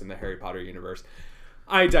take place in the Harry Potter universe.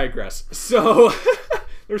 I digress. So,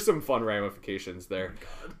 there's some fun ramifications there.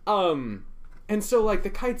 And so, like, the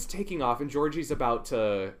kite's taking off, and Georgie's about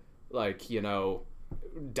to, like, you know,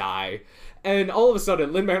 die. And all of a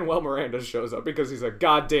sudden, Lin-Manuel Miranda shows up because he's a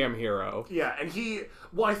goddamn hero. Yeah, and he...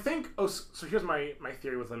 Well, I think... Oh, so here's my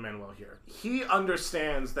theory with Lin-Manuel here. He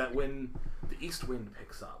understands that when the east wind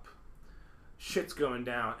picks up, shit's going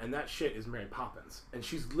down, and that shit is Mary Poppins. And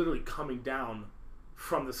she's literally coming down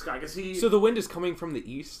from the sky. So the wind is coming from the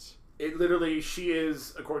east? It literally... She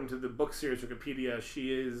is, according to the book series Wikipedia,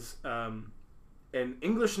 she is an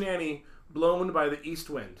English nanny blown by the east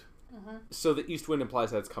wind. Mm-hmm. So the east wind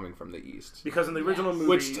implies that it's coming from the east. Because in the original movie,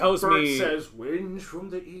 which tells Bert me says, winds from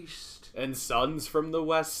the east. And suns from the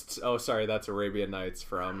west. Oh, sorry, that's Arabian Nights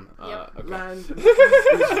from... Yep. Land. Different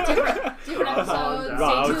episodes.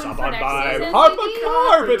 Stay tuned for next season. Hop a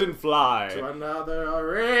carpet and fly. To another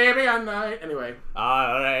Arabian night. Anyway.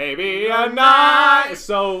 Arabian night.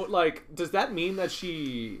 So, like, does that mean that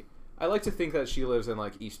she... I like to think that she lives in,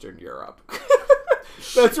 like, Eastern Europe.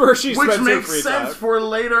 That's where she spends her free time. Which makes sense for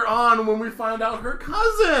later on when we find out her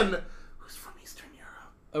cousin, who's from Eastern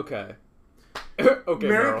Europe. Okay. Okay,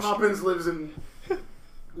 Mary Poppins lives in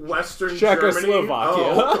Western Czechoslovakia.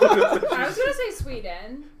 Oh. I was gonna say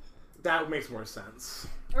Sweden. That makes more sense.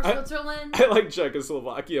 Or Switzerland. I like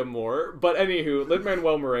Czechoslovakia more, but anywho,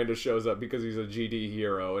 Lin-Manuel Miranda shows up because he's a GD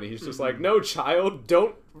hero, and he's just like, no, child,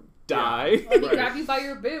 don't die. Let me grab you by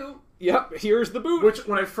your boot. Yep, here's the boot. Which,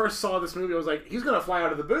 when I first saw this movie, I was like, he's gonna fly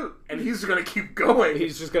out of the boot, and he's gonna keep going.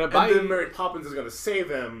 He's just gonna bite. And then Mary Poppins is gonna save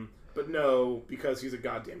him, but no, because he's a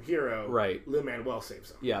goddamn hero. Right. Lin-Manuel saves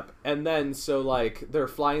him. Yep. And then, so, like, they're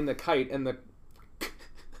flying the kite, and the...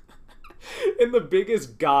 in the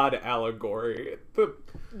biggest god allegory,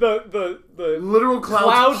 the literal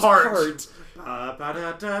cloud's heart.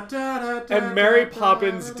 And Mary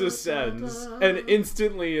Poppins descends and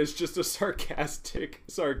instantly is just a sarcastic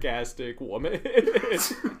woman.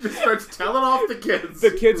 Just starts telling off the kids.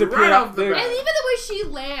 The kids appear right off the And bat. even the way she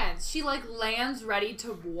lands, she like lands ready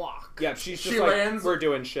to walk. Yeah, she lands. We're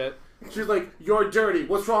doing shit. She's like, you're dirty.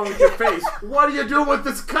 What's wrong with your face? What are you doing with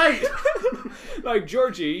this kite? Like,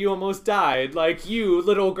 Georgie, you almost died. Like, you,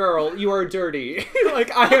 little girl, you are dirty.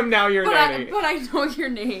 Like, I am now your nanny. But I know your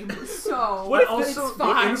name, so But it's also, the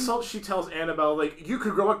fine. insult she tells Annabelle, like, you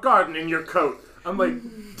could grow a garden in your coat. I'm like,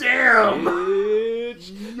 damn!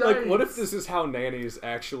 Bitch. Like, what if Yikes. this is how nannies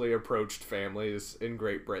actually approached families in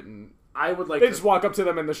Great Britain? I would like They to... just walk up to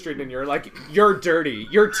them in the street and you're like, you're dirty.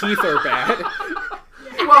 Your teeth are bad.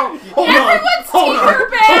 Well, hold on. Everyone's Hold teeth on. are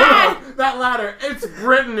bad! Hold on. That ladder, it's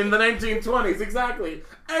Britain in the 1920s, exactly.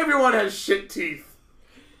 Everyone has shit teeth.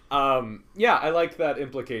 Yeah, I like that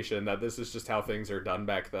implication that this is just how things are done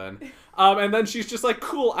back then. And then she's just like,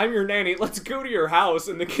 cool, I'm your nanny. Let's go to your house.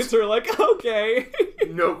 And the kids are like, okay.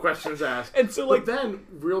 No questions asked. And so, like, but then,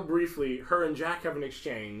 real briefly, her and Jack have an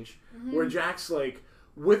exchange where Jack's like,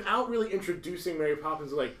 without really introducing Mary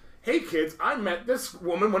Poppins, like, hey kids, I met this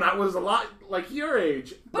woman when I was a lot like your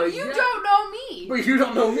age. But Like, you yeah, don't know me. But you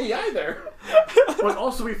don't know me either. But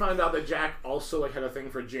also we find out that Jack also like had a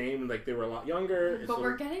thing for Jane, like they were a lot younger. But so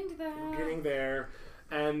we're getting to that. we're getting there.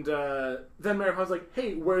 And then Mary Poppins like,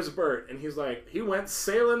 hey, where's Bert? And he's like, he went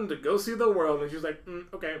sailing to go see the world. And she's like,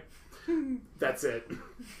 okay. That's it.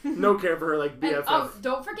 No care for her like BFF. And, oh,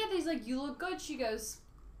 don't forget that he's like, you look good. She goes,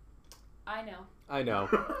 I know. I know.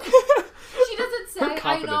 She doesn't say, I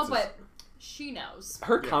confidence know, is- but she knows.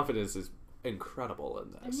 Her confidence is incredible in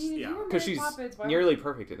I this. mean, if Yeah. you were Because Mary she's Poppins, why nearly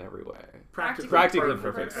perfect in every way. Practically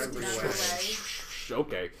perfect. everywhere.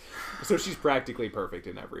 Okay. So she's practically perfect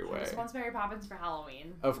in every I way. just wants Mary Poppins for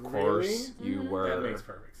Halloween. Of course, Really? you That were. makes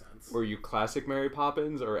perfect sense. Were you classic Mary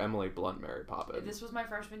Poppins or Emily Blunt Mary Poppins? This was my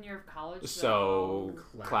freshman year of college, So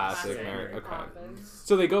Classic classic Mary. Mary Okay. Poppins.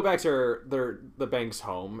 So they go back to the Banks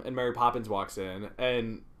home, and Mary Poppins walks in,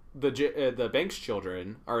 and the Banks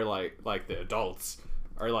children are like the adults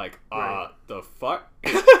are like, Right. the fuck.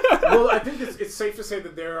 Well, I think it's safe to say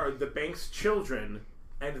that there are the Banks children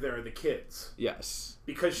and there are the kids. Yes.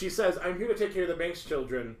 Because she says, I'm here to take care of the Banks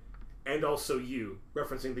children and also you,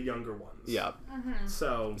 referencing the younger ones. Yeah.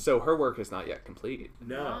 So, So her work is not yet complete.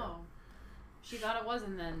 no. Oh. She thought it was,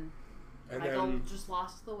 and then And Michael then, just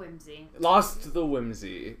lost the whimsy. Lost the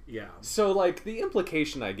whimsy. yeah. So, like, the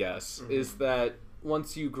implication, I guess, is that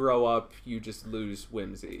once you grow up, you just lose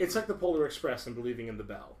whimsy. It's like the Polar Express and believing in the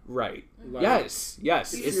bell. Right. Like- Yes. You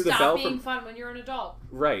It's just the stop bell being from... fun when you're an adult.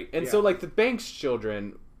 Right. And so, Yeah. like, the Banks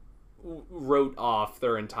children wrote off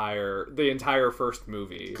the entire first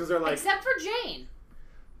movie. Because they're like, Except for Jane.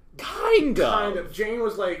 Kind of. Jane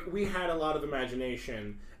was like, we had a lot of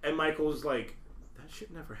imagination. And Michael's like, that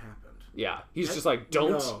shit never happened. Yeah. He's just like,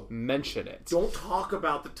 don't No. mention it. Don't talk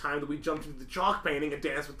about the time that we jumped into the chalk painting and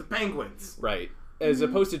danced with the penguins. Right. As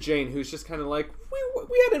opposed to Jane, who's just kind of like,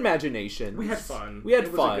 we had imagination. We had fun. We had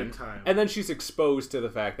It was fun. a good time. And then she's exposed to the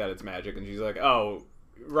fact that it's magic, and she's like, oh,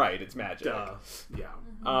 right, it's magic. Duh. Yeah.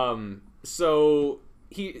 So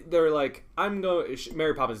they're like,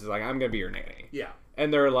 Mary Poppins is like, I'm gonna be your nanny. Yeah.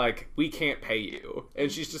 And they're like, we can't pay you.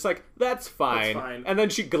 And she's just like, that's fine. That's fine. And then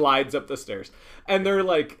she glides up the stairs. And they're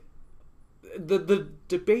like, the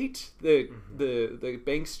debate that the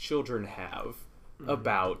Banks children have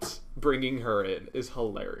about bringing her in is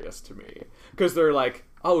hilarious to me. Because they're like,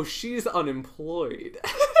 oh, she's unemployed.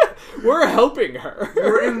 We're helping her.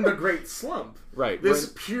 We're in the great slump. Right.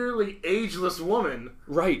 This purely ageless woman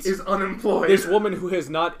Right. is unemployed. This woman who has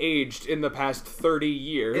not aged in the past 30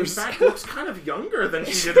 years. in fact, looks kind of younger than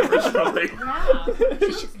she did originally. Yeah. She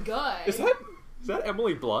looks good. Is that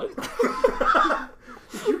Emily Blunt?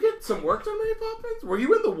 Did you get some work done, Mary Poppins? Were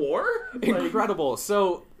you in the war? Like, Incredible.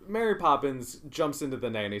 So Mary Poppins jumps into the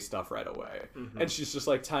nanny stuff right away. And she's just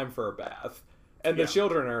like, time for a bath. And the Yeah.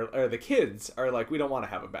 children or the kids are like, we don't want to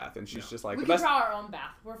have a bath. And she's just like, We the can best. draw our own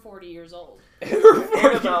bath. We're 40 years old.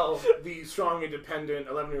 Annabelle, the strong, independent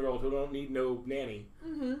 11-year-old who don't need no nanny,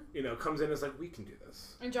 comes in and is like, we can do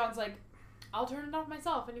this. And John's like, I'll turn it off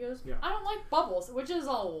myself. And he goes, Yeah. I don't like bubbles, which is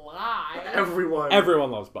a lie. Everyone. Everyone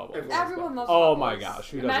loves bubbles. Everyone loves Oh bubbles. my gosh,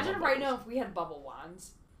 who doesn't Imagine love right bubbles? now if we had bubble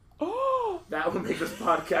wands. Oh, That would make this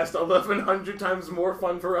podcast 1,100 times more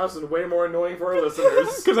fun for us and way more annoying for our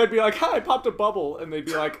listeners. because I'd be like, hi, I popped a bubble. And they'd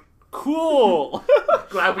be like, cool.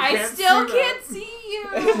 Glad we I can't still see can't that.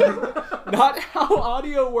 see you. Not how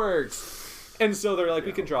audio works. And so they're like,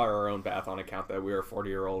 we can draw our own bath on account that we are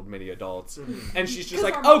 40-year-old mini adults. And she's just 'Cause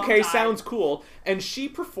like, our mom okay, died. sounds cool. And she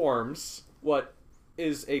performs what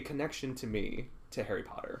is a connection to me to Harry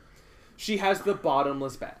Potter. She has the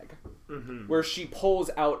bottomless bag. Where she pulls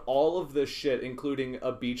out all of the shit, including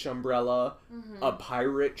a beach umbrella, a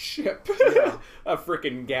pirate ship, a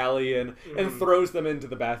freaking galleon, and throws them into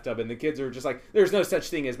the bathtub. And the kids are just like, there's no such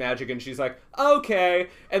thing as magic. And she's like, okay.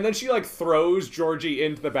 And then she like throws Georgie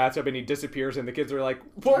into the bathtub and he disappears. And the kids are like,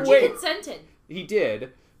 but She wait. consented. He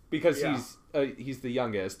did. Because Yeah. he's the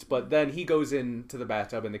youngest, but then he goes into the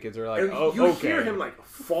bathtub and the kids are like, And "Oh, you okay." hear him like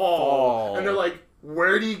fall, and they're like,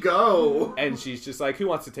 "Where'd he go?" And she's just like, "Who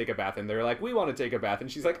wants to take a bath?" And they're like, "We want to take a bath."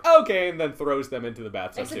 And she's like, "Okay," and then throws them into the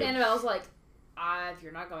bathtub Except too. Annabelle's like, if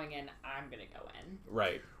you're not going in, I'm gonna go in.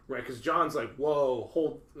 Right. Right, because John's like,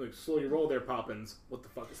 "Whoa, slowly roll there, Poppins. What the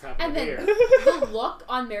fuck is happening And then here?" the look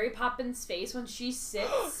on Mary Poppins' face when she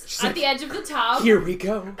sits She's at like, the edge of the tub. Here we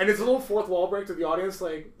go. And it's a little fourth wall break to the audience,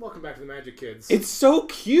 like, "Welcome back to the Magic Kids." It's so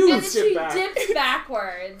cute. And then sit she back. dips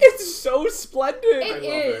backwards. It's so splendid. It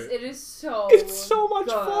is. it. It is so. It's so much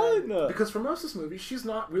good. fun. Because for most of this movie, she's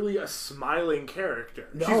not really a smiling character.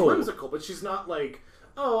 She's No. whimsical, but she's not like,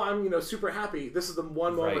 "Oh, I'm super happy." This is the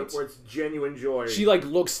one moment Right. where it's genuine joy. She like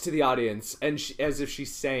looks to the audience and as if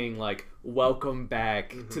she's saying like, "Welcome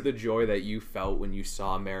back to the joy that you felt when you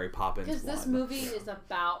saw Mary Poppins." Because this 1." movie is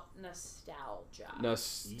about nostalgia.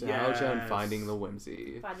 Nostalgia and Yes. finding the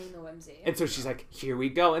whimsy. Finding the whimsy. And so she's like, "Here we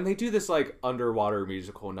go." And they do this like underwater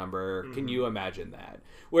musical number. Can you imagine that?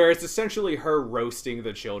 Where it's essentially her roasting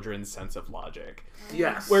the children's sense of logic.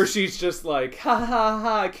 Yes. Where she's just like, "Ha ha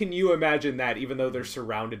ha, can you imagine that?" Even though they're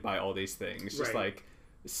surrounded by all these things. Just Right. like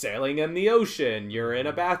sailing in the ocean, you're in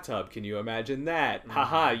a bathtub, can you imagine that? Ha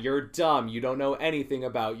ha, you're dumb, you don't know anything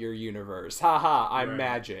about your universe. Ha ha, I'm Right.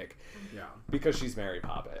 magic. Yeah. Because she's Mary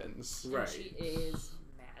Poppins. And Right. she is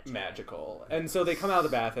magic. Magical. And so they come out of the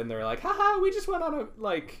bath and they're like, haha, we just went on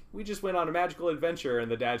a magical adventure,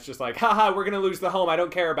 and the dad's just like, haha, we're gonna lose the home, I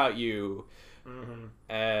don't care about you.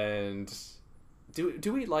 And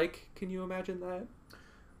do we like Can You Imagine That?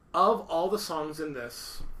 Of all the songs in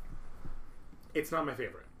this, it's not my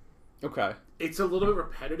favorite. Okay. It's a little bit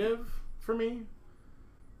repetitive for me.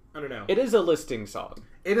 I don't know. It is a listing song.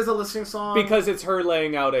 It is a listening song. Because it's her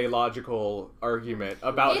laying out a logical argument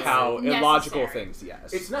about It's how illogical necessary. things,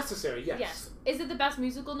 yes. It's necessary, yes. Yes. Is it the best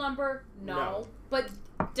musical number? No. But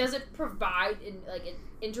does it provide an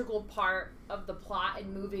integral part of the plot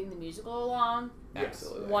and moving the musical along?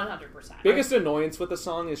 Absolutely. 100%. Biggest annoyance with the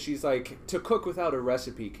song is she's like, to cook without a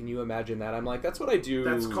recipe, can you imagine that? I'm like, that's what I do.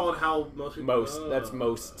 That's called how most people... That's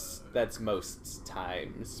most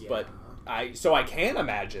times. Yeah. But I can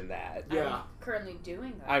imagine that. Yeah. I'm currently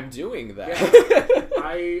doing that. I'm doing that. Yeah.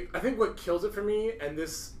 I think what kills it for me, and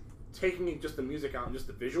this taking just the music out and just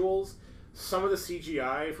the visuals, some of the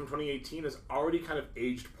CGI from 2018 has already kind of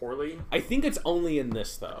aged poorly. I think it's only in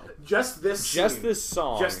this though. Just this Just this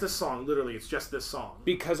song. Just this song, literally, it's just this song.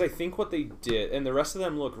 Because I think what they did, and the rest of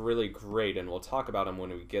them look really great, and we'll talk about them when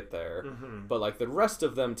we get there. But like the rest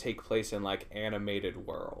of them take place in like animated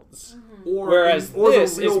worlds. Or Whereas or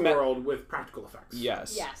this the real is world with practical effects.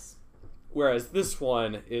 Yes. Yes. Whereas this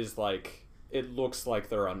one is like, it looks like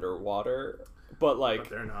they're underwater, but like, But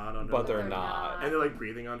they're not underwater. but they're They're not. not. And they're like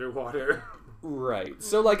breathing underwater. Right.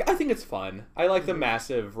 So like, I think it's fun. I like the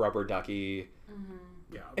massive rubber ducky.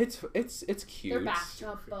 Yeah. It's cute. Their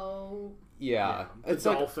bathtub boat. Yeah. The It's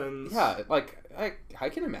like, dolphins. yeah, like I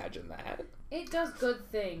can imagine that. It does good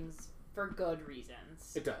things for good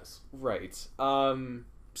reasons. It does. Right.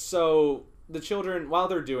 So the children, while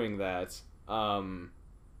they're doing that,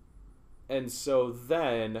 and so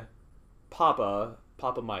then Papa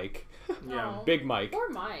Mike, Yeah. Oh. Big Mike, Or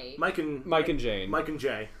Mike. Mike and Jane, Mike and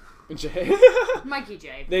Jay. Jay. Mikey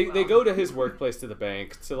J. They well. go to his workplace, to the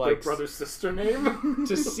bank, to Their like brother sister name.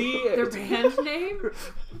 to see Their band name?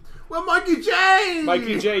 Well, Mikey J.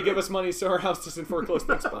 Mikey J, give us money so our house doesn't foreclose.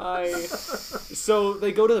 Thanks, bye. So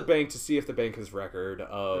they go to the bank to see if the bank has record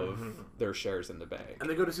of their shares in the bank. And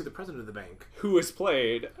they go to see the president of the bank Who is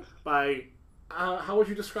played? by. How would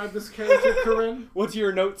you describe this character, Corinne? What do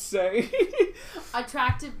your notes say?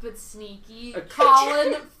 Attractive but sneaky. Attractive.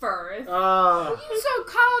 Colin Firth. Ah. So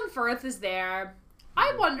Colin Firth is there.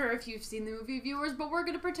 I wonder if you've seen the movie, viewers, but we're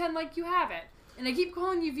gonna pretend like you haven't. And I keep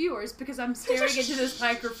calling you viewers because I'm staring into this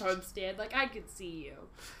microphone stand like I can see you.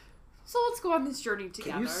 So let's go on this journey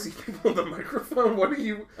together. Can you see people on the microphone? What are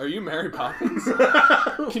you? Are you Mary Poppins?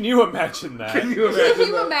 Can you imagine that? Can you imagine Can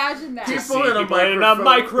you that? imagine that? People in a People in a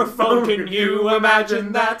microphone, can you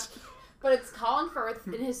imagine that? But it's Colin Firth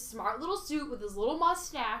in his smart little suit with his little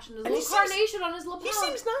mustache and his And he little seems- carnation on his lapel. He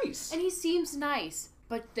seems nice. And he seems nice,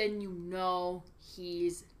 but then you know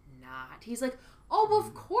he's not. He's like, oh,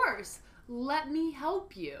 of course, let me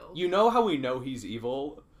help you. You know how we know he's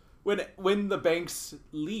evil? When the banks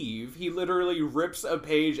leave, he literally rips a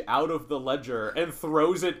page out of the ledger and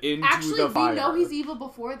throws it into Actually, the fire. we know he's evil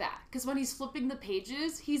before that. Because when he's flipping the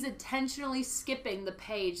pages, he's intentionally skipping the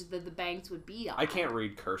page that the banks would be on. I can't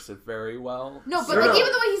read cursive very well. No, but No. like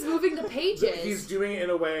even the way he's moving the pages, He's doing it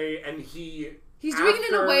in a way, and he's doing it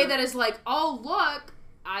in a way that is like, oh, look,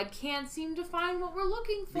 I can't seem to find what we're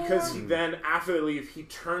looking for. Because then, after they leave, he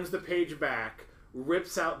turns the page back,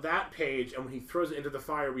 rips out that page, and when he throws it into the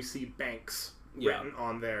fire, we see Banks written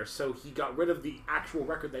on there. So he got rid of the actual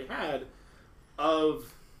record they had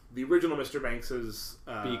of the original Mr. Banks's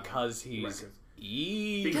because he's records.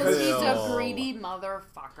 evil. Because he's a greedy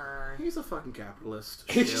motherfucker. He's a fucking capitalist.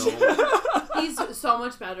 He's so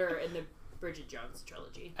much better in the Bridget Jones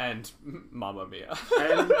trilogy. And Mamma Mia.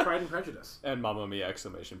 And Pride and Prejudice. And Mamma Mia,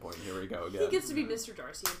 exclamation point. Here we go again. He gets to be Mr.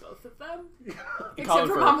 Darcy in both of them. Colin Except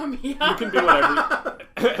for Firth. Mamma Mia. You can be whatever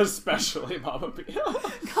you, especially Mamma Mia.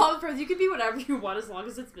 Colin Firth, you can be whatever you want as long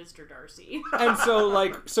as it's Mr. Darcy. And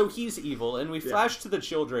so he's evil, and we flash to the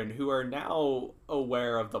children who are now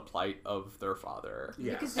aware of the plight of their father.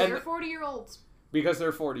 Yeah. Because they're 40-year-olds. Because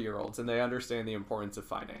they're 40-year-olds and they understand the importance of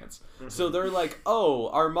finance. So they're like, oh,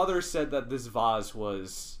 our mother said that this vase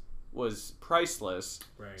was priceless,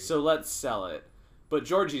 so let's sell it. But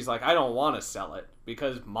Georgie's like, I don't want to sell it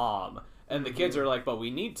because Mom. And the kids are like, but we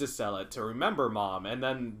need to sell it to remember Mom. And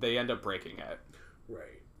then they end up breaking it.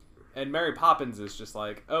 Right. And Mary Poppins is just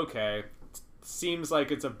like, okay, seems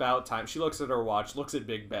like it's about time. She looks at her watch, looks at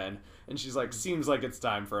Big Ben, and she's like, seems like it's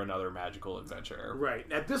time for another magical adventure. Right.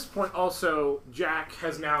 At this point, also, Jack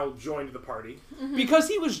has now joined the party. Because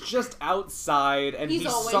he was just outside, and He's he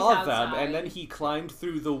always saw them, outside. and then he climbed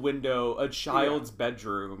through the window, a child's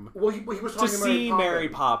bedroom, Well, he was to talking see Mary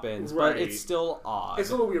Poppins, but Right. it's still odd. It's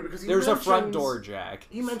a little weird because There's a front door, Jack.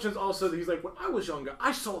 He mentions also that he's like, when I was younger,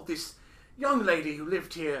 I saw this young lady who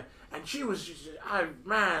lived here, and she was just,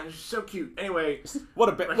 she's so cute. Anyway, What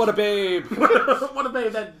a babe! what a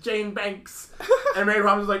babe, that Jane Banks. And Mary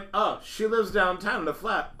Poppins is like, oh, she lives downtown in a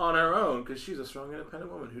flat on her own because she's a strong, independent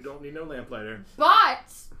woman who don't need no lamplighter.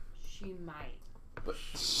 But she might. But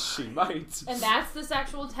she might. And that's the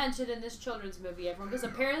sexual tension in this children's movie, everyone. Because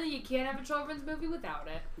apparently you can't have a children's movie without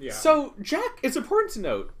it. Yeah. So, Jack, it's important to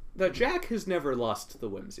note that Jack has never lost the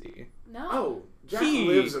whimsy. No. Oh, Jack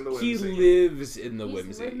lives in the whimsy. He lives in the He's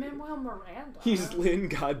whimsy. Lin-Manuel Miranda. He's Lin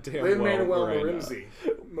goddamn Lin-Manuel Miranda. Whimsy.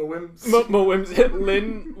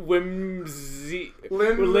 Lin Whimsy.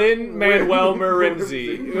 Lin-Manuel Miranda.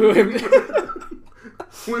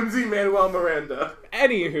 Whimsy Manuel Miranda.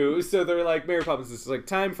 Anywho, so they're like, Mary Poppins is like,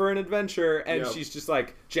 time for an adventure, and Yep. she's just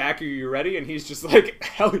like, Jack, are you ready? And he's just like,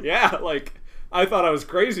 hell yeah, like, I thought I was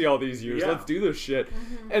crazy all these years, Yeah. let's do this shit.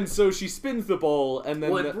 And so she spins the bowl, and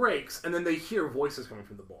then Well, it breaks, and then they hear voices coming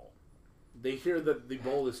from the bowl. They hear that the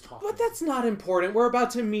bowl is talking. But that's not important. We're about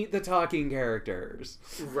to meet the talking characters.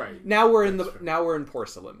 right. Now we're in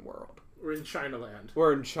porcelain world. We're in China Land.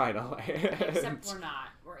 We're in China Land. Except we're not.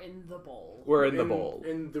 We're in the bowl. We're in the bowl.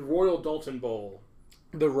 In the Royal Dalton Bowl.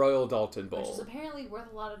 The Royal Dalton Which is Bowl. apparently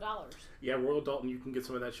worth a lot of dollars. Yeah, Royal Dalton, you can get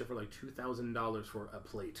some of that shit for like $2,000 for a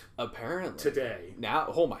plate. Apparently. Today.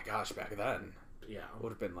 Now, oh my gosh, back then. Yeah. It would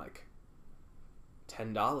have been like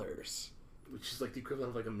 $10. Which is like the equivalent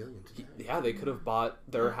of like $1 million today. Yeah, they could have bought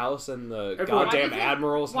their house and the Everyone- goddamn Why do you think-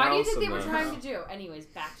 admiral's Why house. do you think they and were the- trying to do? Anyways,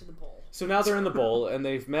 back to the bowl. So now they're in the bowl, and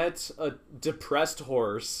they've met a depressed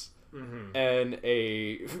horse and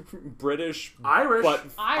a British Irish. but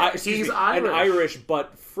Irish. He's an Irish. Irish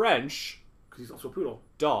but French Because he's also a poodle.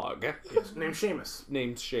 dog Yes, named Seamus.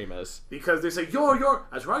 named Seamus. Because they say, you're,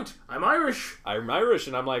 that's right, I'm Irish. I'm Irish,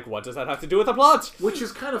 and I'm like, what does that have to do with the plot? Which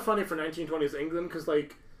is kind of funny for 1920s England, because,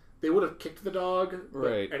 like, they would have kicked the dog. But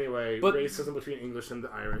Right. anyway, But- racism between English and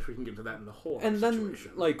the Irish, we can get to that in the whole And then,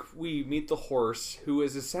 situation. like, we meet the horse, who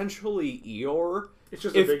is essentially Eeyore. It's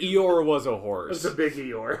just If a big, Eeyore was a it's horse. a big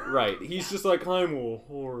Eeyore. Right. He's just like, I'm a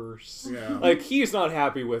horse. Yeah. Like, he's not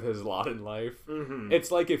happy with his lot in life. Mm-hmm. It's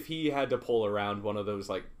like if he had to pull around one of those,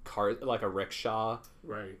 like, like a rickshaw.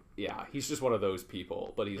 Right. Yeah, he's just one of those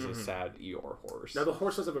people, but he's a sad Eeyore horse. Now, the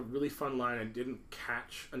horse does have a really fun line I didn't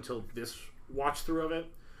catch until this watch through of it.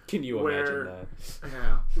 Can you imagine that?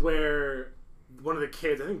 Yeah. Where one of the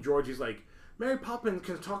kids, I think Georgie's like, Mary Poppins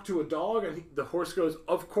can talk to a dog, and the horse goes,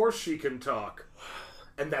 of course she can talk.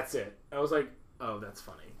 And that's it. I was like, oh, that's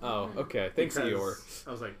funny. Oh, okay. Thanks, Because Eeyore.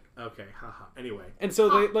 I was like, okay, haha. Anyway. And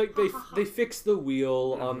so they fix the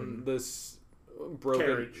wheel on this broken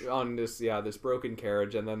Carriage. this broken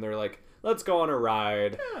carriage, and then they're like, let's go on a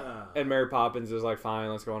ride. Yeah. And Mary Poppins is like, fine,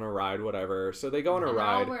 let's go on a ride, whatever. So they go on a And they're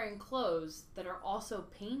ride. all wearing clothes that are also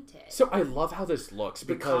painted. So I love how this looks The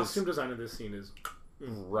because costume design of this scene is...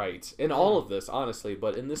 right in all of this, honestly,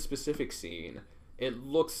 but in this specific scene, it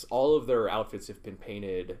looks all of their outfits have been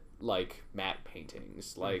painted like matte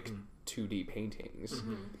paintings, like 2D paintings.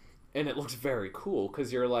 And it looks very cool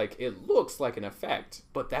because you're like, it looks like an effect,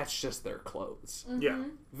 but that's just their clothes. Yeah.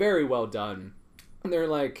 Very well done. And they're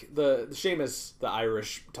like, the Seamus, the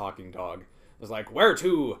Irish talking dog, It's like, where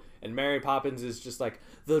to? And Mary Poppins is just like,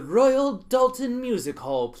 the Royal Dalton Music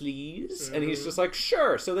Hall, please. And he's just like,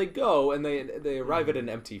 sure. So they go, and they arrive at an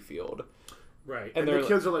empty field. Right. And the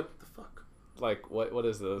kids are like, the fuck? Like, what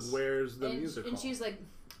is this? Where's the music hall? And she's like,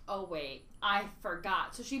 oh, wait, I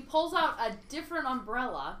forgot. So she pulls out a different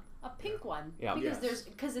umbrella, a pink one. Yeah.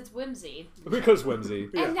 Because it's whimsy. Because whimsy.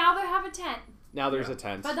 And now they have a tent. Now there's a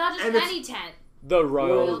tent. But not just any tent. The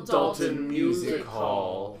Royal Dalton Music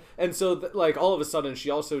Hall. And so, like, all of a sudden, she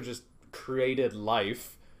also just created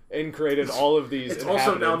life and created all of these It's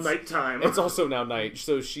also now inhabitants. nighttime. It's also now night.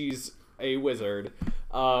 So she's a wizard.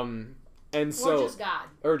 And so... Or just God.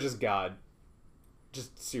 Or just God.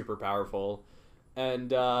 Just super powerful. And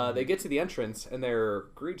they get to the entrance, and they're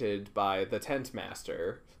greeted by the tent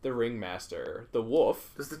master, the ring master, the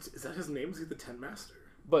wolf. Is that his name? Is he the tent master?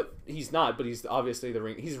 But he's not, but he's obviously the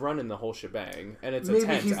ring. He's running the whole shebang, and it's Maybe a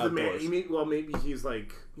tent he's outdoors. the man. Maybe he's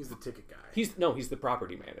the ticket guy. He's the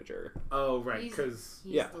property manager. Oh, right, because...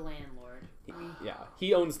 He's the landlord.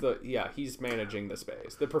 He's managing the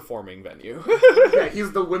space, the performing venue. Yeah,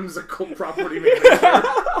 he's the whimsical property manager.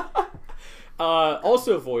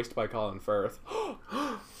 Also voiced by Colin Firth.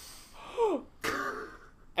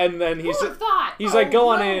 And then he's like, go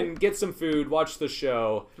on in, get some food, watch the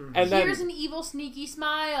show, and then here's an evil, sneaky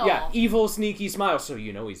smile. Yeah, evil, sneaky smile. So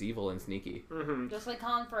you know he's evil and sneaky. Just like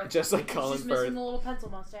Colin Firth. Just like Colin He's just Firth. missing the little pencil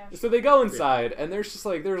mustache. So they go inside, and there's just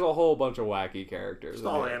like there's a whole bunch of wacky characters. Just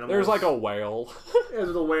all animals. There's like a whale.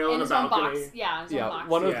 There's a whale in a his own balcony. box. Yeah, his own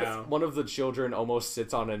box. One of the children almost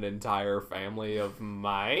sits on an entire family of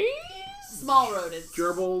mice. Small rodents.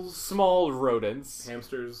 Gerbils. Small rodents.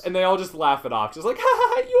 Hamsters. And they all just laugh it off, just like,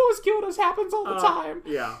 ha, you almost killed us, happens all the time.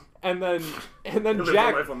 Yeah. And then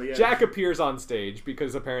Jack appears on stage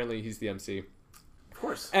because apparently he's the MC. Of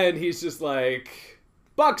course. And he's just like,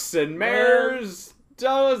 bucks and mares,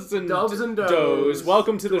 doves and does.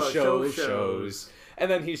 Welcome to the show shows. And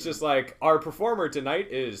then he's just like, our performer tonight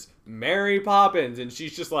is Mary Poppins. And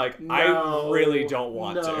she's just like, I really don't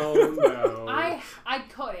want to. No. I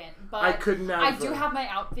couldn't, but I could never. I do have my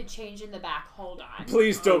outfit change in the back. Hold on.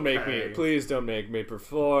 Please don't make me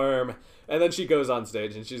perform. And then she goes on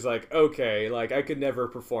stage and she's like, okay, like I could never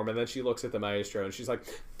perform. And then she looks at the maestro and she's like,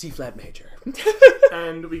 D flat major.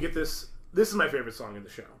 And we get this. This is my favorite song in the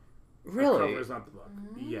show. Really? The cover is not the book.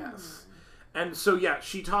 Yes. And so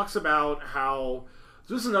she talks about how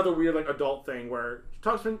this is another weird like adult thing where she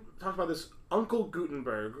talks about this Uncle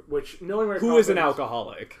Gutenberg, which knowing where who is an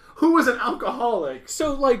alcoholic. Who is an alcoholic?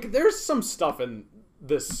 So like there's some stuff in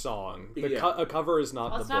this song. A cover is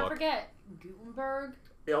not Let's the book. not forget Gutenberg.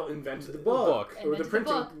 Invented the book. Or the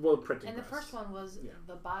printing press. And the first one was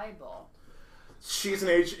the Bible. She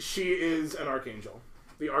is an archangel.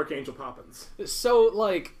 The Archangel Poppins. So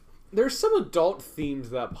like there's some adult themes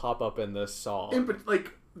that pop up in this song.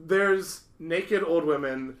 There's naked old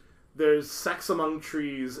women, there's sex among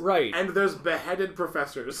trees, right, and there's beheaded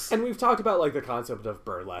professors. And we've talked about like the concept of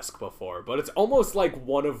burlesque before, but it's almost like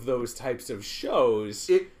one of those types of shows.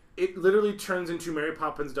 It literally turns into Mary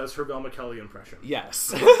Poppins does her Velma Kelly impression.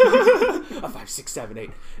 Yes. A 5, 6, 7,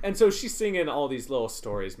 8. And so she's singing all these little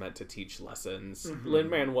stories meant to teach lessons.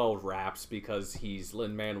 Lin-Manuel raps because he's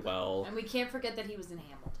Lin-Manuel. And we can't forget that he was in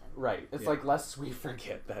Hamilton. Right. It's like, lest we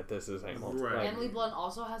forget that this is Hamilton. Right. Emily Blunt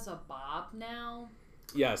also has a bob now.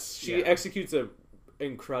 Yes. She executes a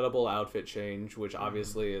incredible outfit change, which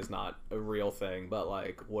obviously is not a real thing, but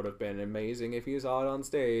like would have been amazing if you saw it on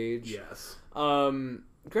stage. Yes.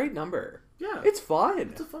 Great number. Yeah. It's fun.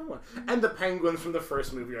 It's a fun one. And the penguins from the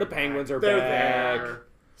first movie are penguins are They're back. there.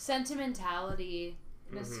 Sentimentality,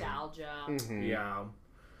 nostalgia. Yeah.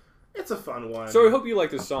 It's a fun one. So I hope you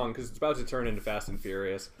like this song, because it's about to turn into Fast and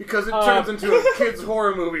Furious. Because it turns into a kid's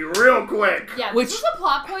horror movie real quick. Yeah, this is a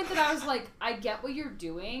plot point that I was like, I get what you're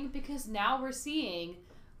doing, because now we're seeing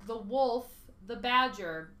the wolf, the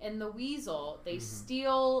badger, and the weasel. They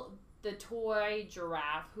steal the toy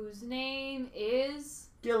giraffe, whose name is...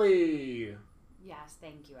 Gilly. Yes,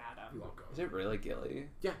 thank you, Adam. You're welcome. Is it really Gilly?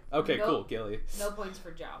 Yeah. Okay, cool, Gilly. No points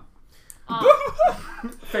for Joe.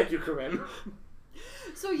 Thank you, Corinne.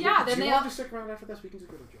 So yeah, then do they you all... want to stick around after this? We can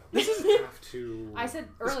just go to Joe. This doesn't have to... I said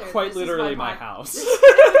earlier, It's quite this literally is my house.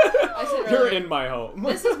 I said You're earlier, in my home.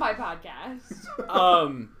 this is my podcast.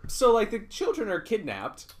 So like the children are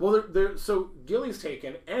kidnapped. Well, so Gilly's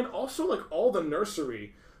taken, and also like all the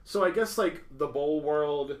nursery. So I guess like the bowl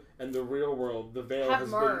world and the real world, the veil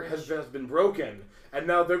has been broken, and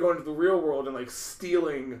now they're going to the real world and like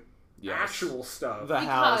stealing actual stuff. The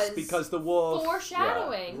house, because the wolf.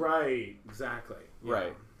 Foreshadowing. Yeah. Right, exactly. Yeah.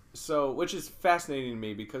 Right. So, which is fascinating to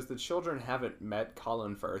me because the children haven't met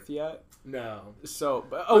Colin Firth yet. No. So,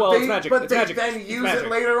 It's magic. But It's they magic. then It's use magic. it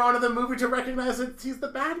later on in the movie to recognize that he's the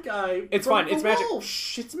bad guy. It's from fine. The It's magic. Wolf.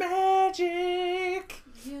 Shh, it's magic.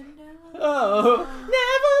 You know. Oh,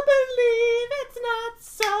 never believe it's not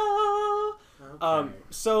so. Okay.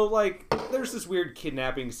 So like, there's this weird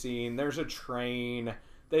kidnapping scene. There's a train.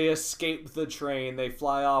 They escape the train. They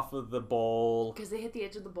fly off of the bowl Because they hit the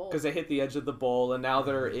edge of the bowl. because they hit the edge of the bowl, and now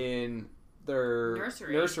they're in their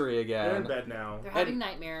nursery again. They're in bed now. They're having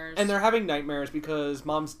nightmares. And they're having nightmares because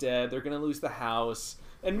mom's dead. They're gonna lose the house.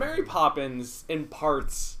 And Mary Poppins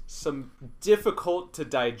imparts some difficult to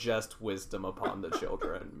digest wisdom upon the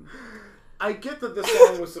children. I get that this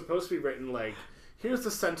song was supposed to be written like, here's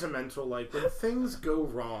the sentimental, like, when things go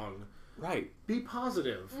wrong, Right. be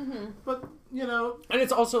positive. Mm-hmm. But, you know... And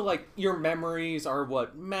it's also like, your memories are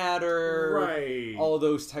what matter. Right. All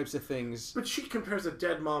those types of things. But she compares a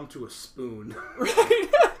dead mom to a spoon. Right?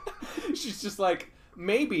 She's just like,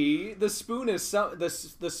 maybe the spoon is the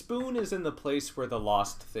spoon is in the place where the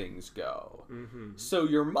lost things go. Mm-hmm. So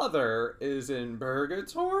your mother is in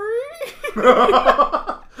purgatory?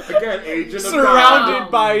 Again, agent of Surrounded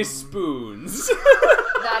God. by spoons.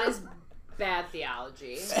 That is bad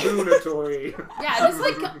theology. Spoonatory. Yeah, this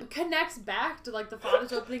like connects back to like the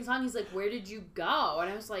father's opening song. He's like, "Where did you go?" And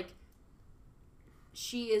I was like,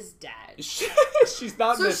 "She is dead." She's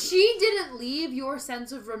not. So she didn't leave. Your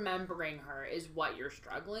sense of remembering her is what you're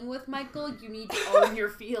struggling with, Michael. You need to own your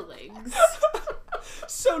feelings.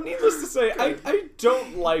 So needless to say, I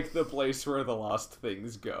don't like the place where the lost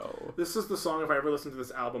things go. This is the song, if I ever listen to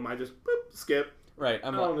this album, I just boop, skip. Right.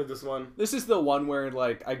 I don't need this one. This is the one where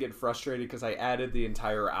like I get frustrated because I added the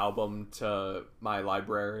entire album to my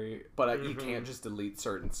library, but you can't just delete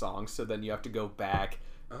certain songs. So then you have to go back,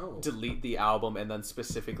 delete the album, and then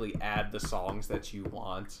specifically add the songs that you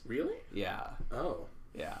want. Really? Yeah. Oh.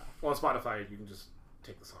 Yeah. Well, on Spotify, you can just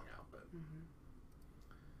take the song out,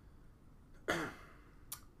 but...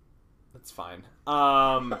 That's fine.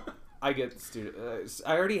 I get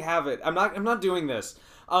I already have it. I'm not doing this.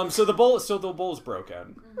 So the bowl's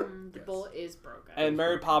broken. The bowl is broken. And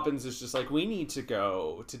Mary Poppins is just like, we need to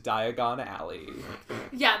go to Diagon Alley.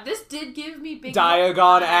 Yeah, this did give me big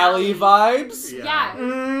Diagon Alley vibes? Yeah.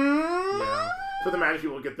 Yeah. For the magic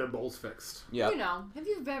people get their bowls fixed. Yeah. You know, if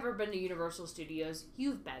you've ever been to Universal Studios,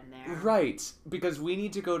 you've been there. Right. Because we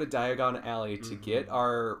need to go to Diagon Alley to get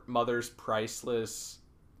our mother's priceless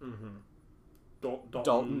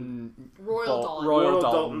Dalton. Royal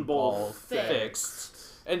Dalton bowl ball fixed.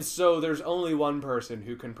 And so there's only one person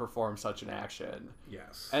who can perform such an action.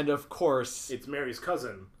 Yes. And of course, It's Mary's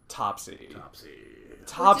cousin, Topsy. Which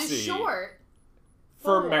is short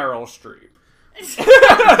for for- Meryl Streep. Essentially,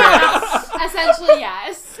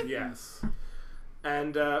 yes. Yes.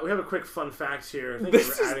 And we have a quick fun fact here. Thank This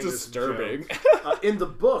you for is adding disturbing. This joke. In the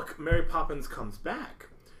book, Mary Poppins comes back.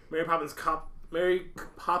 Mary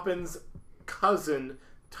Poppins' cousin,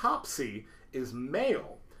 Topsy, is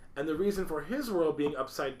male. And the reason for his world being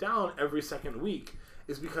upside down every second week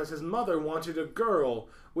is because his mother wanted a girl,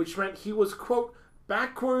 which meant he was, quote,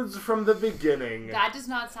 backwards from the beginning. That does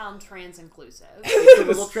not sound trans-inclusive. It's a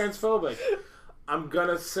little transphobic. I'm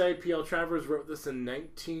gonna say P.L. Travers wrote this in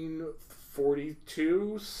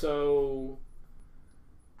 1942, so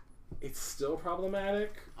it's still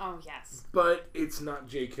problematic, Oh, yes. but it's not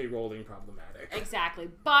J.K. Rowling problematic. Exactly.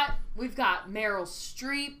 But we've got Meryl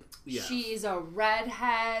Streep. Yes. She is a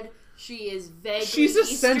redhead. She is vaguely She's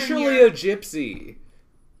essentially Eastern a gypsy.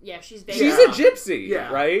 Yeah, she's vaguely... She's a gypsy,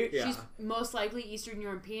 Yeah. right? Yeah. She's most likely Eastern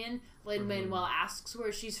European. Lin-Manuel asks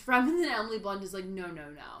where she's from, and then Emily Blunt is like, no.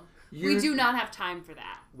 We do not have time for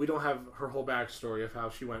that. We don't have her whole backstory of how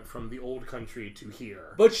she went from the old country to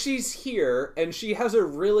here. But she's here, and she has a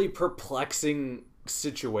really perplexing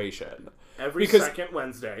situation. Every because- second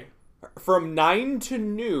Wednesday. From 9 to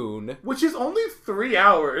noon, Which is only 3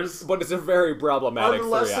 hours. but it's a very problematic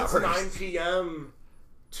Unless 3 it's hours. 9 p.m.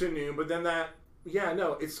 to noon, but then that... Yeah,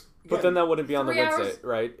 no, it's... But then that wouldn't be on the 3 hours Wednesday,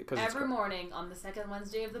 right? Because Every morning on the second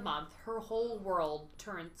Wednesday of the month, her whole world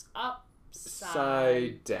turns upside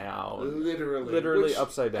upside down. Literally Which,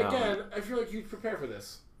 upside down. Again, I feel like you'd prepare for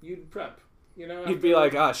this. You'd prep. You know, You'd be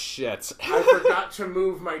like, ah, shit. I forgot to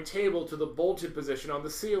move my table to the bolted position on the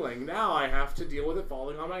ceiling. Now I have to deal with it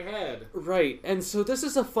falling on my head. Right, and so this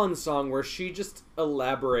is a fun song where she just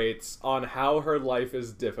elaborates on how her life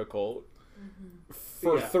is difficult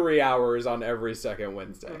for 3 hours on every second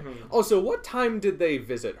Wednesday. Also, what time did they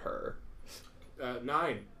visit her?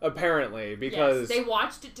 9. Apparently, because... Yes, they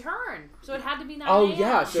watched it turn, so it had to be 9 Oh, a.m.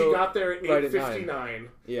 yeah, She so- got there at right at 8:59.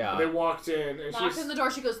 Yeah. They walked in, and Walked she's in the door,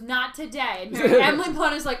 she goes, not today. And Emily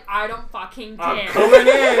Blunt is like, I don't fucking care. I'm coming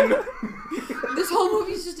in. This whole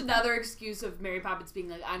movie is just another excuse of Mary Poppins being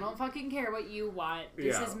like, I don't fucking care what you want.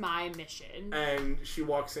 This Yeah. is my mission. And she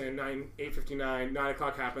walks in, 8:59, 9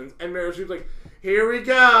 o'clock happens, and Meryl Streep's like, here we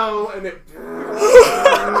go, and it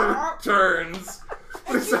turns.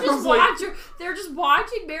 It sounds like... They're just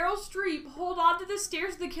watching Meryl Streep hold on to the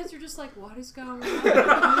stairs, and the kids are just like, what is going on?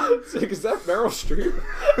 It's like, is that Meryl Streep?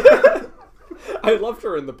 I loved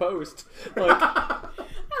her in The Post. Like,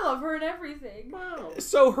 I love her and everything. Wow.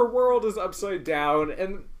 so her world is upside down,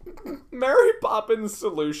 and Mary Poppins'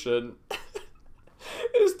 solution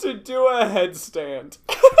is to do a headstand.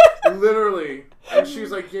 Literally. And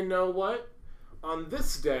she's like, you know what? On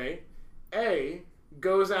this day, A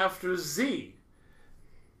goes after Z.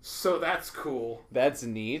 So that's cool. That's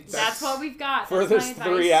neat. That's what we've got. For That's this my advice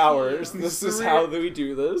 3 to hours. you. This is how we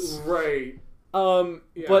do this. Right. Yeah.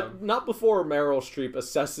 But not before Meryl Streep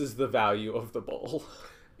assesses the value of the bowl.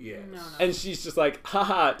 Yes. No. And she's just like,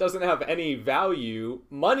 haha, it doesn't have any value.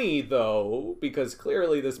 Money, though, because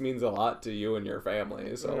clearly this means a lot to you and your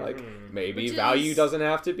family. So, like, maybe Which value is doesn't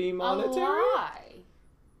have to be A monetary. lie.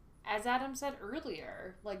 As Adam said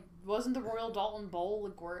earlier, like, wasn't the Royal Dalton Bowl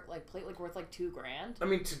worth like $2,000? I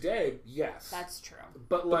mean, today, yes. That's true.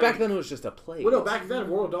 But, But like... back then it was just a plate. Well, no, back then,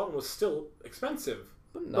 Royal Dalton was still expensive.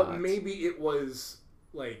 But not. But maybe it was,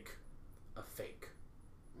 like, a fake.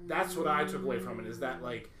 That's what I took away from it, is that,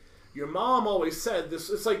 like, your mom always said this.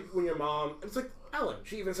 It's like when your mom... It's like Ellen.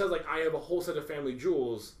 She even says, like, I have a whole set of family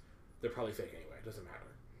jewels. They're probably fake anyway. It doesn't matter.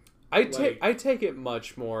 I take it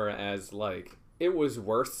much more as, like, it was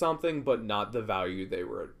worth something, but not the value they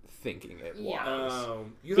were thinking it was.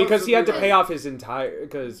 Yeah. Because he had to pay off his entire...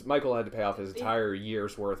 Because Michael had to pay off his entire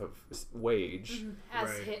year's worth of wage.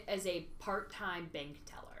 As a part-time bank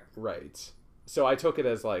teller. Right. So I took it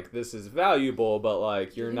as, like, this is valuable, but,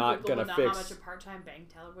 like, you're not Google going to would know fix... how much a part-time bank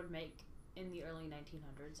teller would make in the early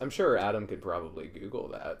 1900s. I'm sure Adam could probably Google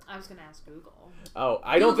that. I was going to ask Google. Oh,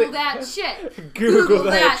 I don't think... Google that shit! Google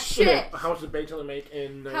that shit! How much did bank teller make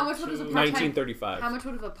in How much was a part-time... 1935. How much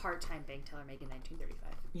would a part-time bank teller make in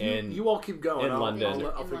 1935? You all keep going. in London.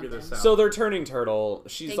 I'll figure this out. So they're turning turtle.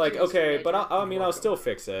 She's Thank like, you, okay, Mr. but Major. I'll still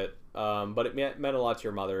fix it. But it meant a lot to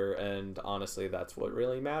your mother, and honestly, that's what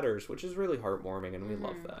really matters, which is really heartwarming, and we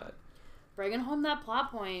love that. Bringing home that plot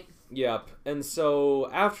point. Yep. And so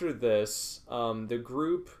after this, the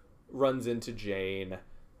group runs into Jane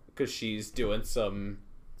because she's doing some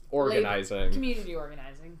organizing. Community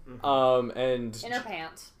organizing. And In her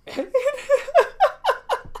pants.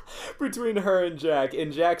 between her and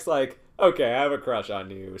Jack's like, okay, I have a crush on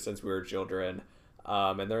you since we were children.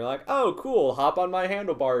 And they're like, oh, cool, hop on my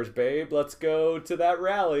handlebars, babe. Let's go to that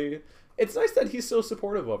rally. It's nice that he's so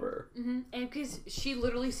supportive of her. Mm-hmm. And because she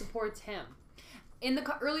literally supports him. In the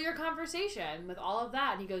earlier conversation with all of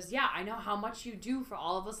that, he goes, yeah, I know how much you do for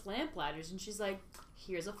all of us lamplighters. And she's like,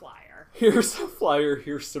 here's a flyer. Here's a flyer.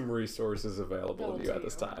 Here's some resources available to you at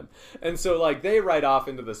this time. And so, like, they ride off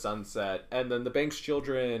into the sunset. And then the bank's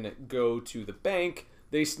children go to the bank.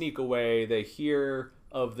 They sneak away. They hear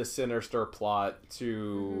of the sinister plot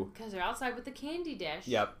to... Because they're outside with the candy dish.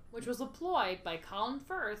 Yep. Which was a ploy by Colin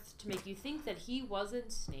Firth to make you think that he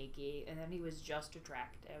wasn't snaky and that he was just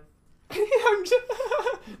attractive.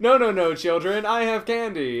 No, children. I have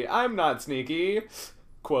candy. I'm not sneaky.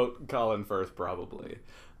 Quote Colin Firth, probably.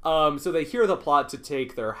 So they hear the plot to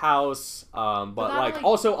take their house, but like only,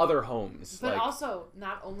 also other homes. But like, also,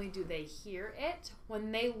 not only do they hear it,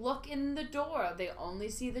 when they look in the door, they only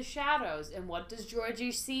see the shadows. And what does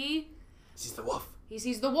Georgie see? He sees the wolf. He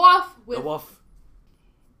sees the wolf with The wolf.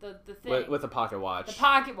 The thing. With a pocket watch. The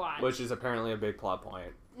pocket watch. Which is apparently a big plot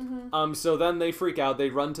point. Mm-hmm. So then they freak out. They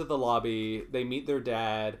run to the lobby. They meet their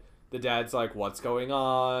dad. The dad's like, what's going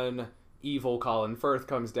on? Evil Colin Firth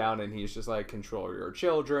comes down and he's just like, control your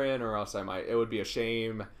children or else it would be a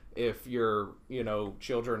shame if your,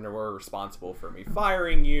 children were responsible for me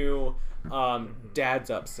firing you. Dad's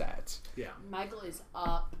upset. Yeah. Michael is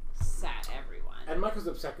upset, everyone. And Michael's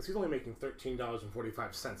upset because he's only making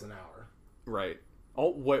 $13.45 an hour. Right.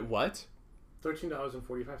 Oh, wait, what?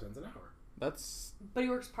 $13.45 an hour. That's... But he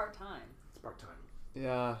works part-time. It's part-time.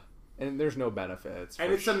 Yeah. And there's no benefits.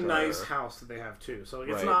 And it's a nice house that they have, too. So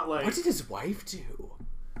it's not like... What did his wife do?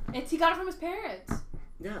 He got it from his parents.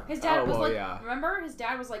 Yeah. His dad was like... yeah. Remember? His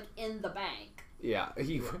dad was like in the bank. Yeah,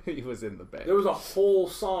 he was in the bank. There was a whole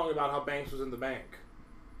song about how Banks was in the bank.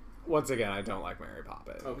 Once again, I don't like Mary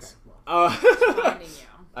Poppins. Okay. Well. Finding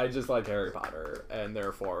you. I just like Harry Potter, and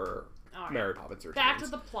therefore... All Mary Poppins are Back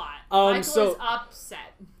twins. to the plot. Um, Michael so- is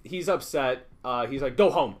upset. He's upset. He's like, go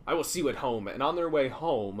home. I will see you at home. And on their way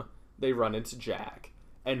home, they run into Jack.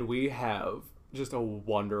 And we have just a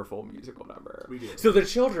wonderful musical number. We do. So the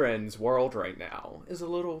children's world right now is a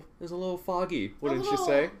little foggy, wouldn't you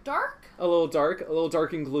say? Dark? A little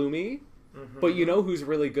dark and gloomy. Mm-hmm. But you know who's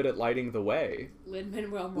really good at lighting the way?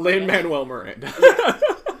 Lin-Manuel Miranda. Lin-Manuel Miranda.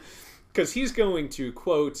 Because he's going to,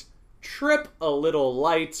 quote, trip a little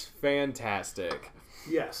light fantastic.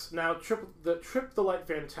 Yes. Now, Trip the Light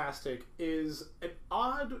Fantastic is an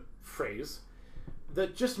odd phrase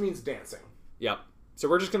that just means dancing. Yep. So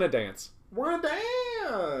we're just gonna dance. We're gonna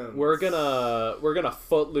dance. We're gonna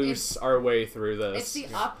footloose our way through this. It's the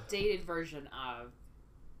updated version of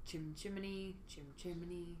Chim Chimney, Chim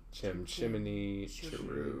Chimney, Chim Chimney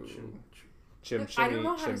Chiroo. Chim I don't Chimney,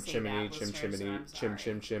 know how to Chim say Chimney, that, Chim listeners, so Chimney, I'm Chim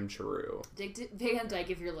sorry. Chim Chiroo. Dick Van Dyke,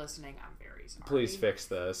 if you're listening, I'm very sorry. Please fix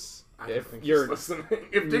this. I don't If think your he's listening.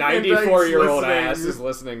 If Dick Van Dyke's 94-year-old listening ass is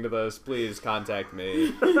listening to this, please contact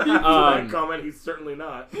me. to that comment, he's certainly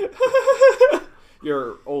not.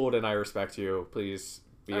 You're old and I respect you. Please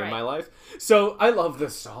be in Alright. my life. So I love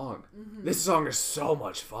this song. This song is so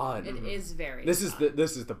much fun. It is very This is fun.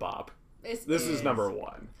 this is the bop. This is number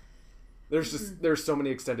one. There's so many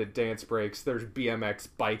extended dance breaks. There's BMX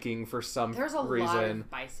biking for some There's a reason. lot of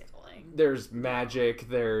bicycling. There's magic.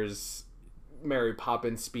 There's Mary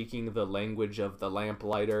Poppins speaking the language of the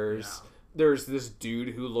lamplighters. Yeah. There's this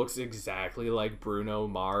dude who looks exactly like Bruno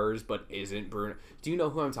Mars but isn't Bruno. Do you know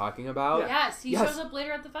who I'm talking about? Yes, he Yes. shows up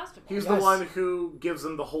later at the festival. He's Yes. the one who gives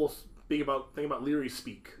them the whole thing about Leary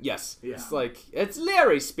speak. Yes. Yeah. It's like, it's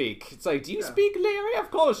Larry speak. It's like, do you Yeah. speak Larry?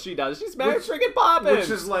 Of course she does. She's Mary Which- friggin' Poppins. Which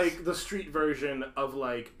is like the street version of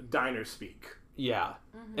like diner speak. Yeah.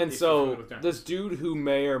 Mm-hmm. And If so, you're familiar with that. this dude who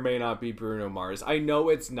may or may not be Bruno Mars, I know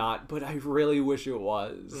it's not, but I really wish it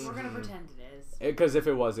was. We're gonna pretend it is. Because if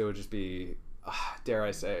it was, it would just be, dare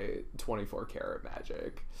I say, 24 karat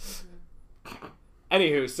magic.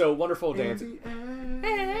 Anywho, so wonderful dancing.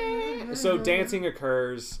 So dancing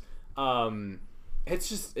occurs.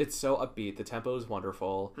 It's so upbeat. The tempo is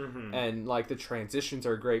wonderful, and like the transitions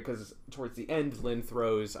are great because towards the end, Lynn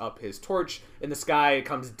throws up his torch in the sky. It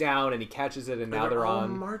comes down, and he catches it, and now they're all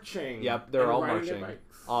on. marching. Yep, they're and all riding their marching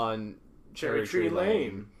bikes. on Cherry Tree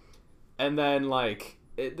Lane. And then like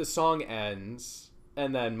the song ends,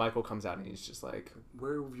 and then Michael comes out, and he's just like,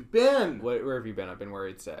 Where have you been? where have you been? I've been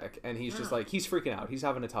worried sick. And he's just like, he's freaking out. He's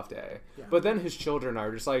having a tough day. Yeah. But then his children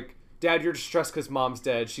are just like, Dad, you're stressed because Mom's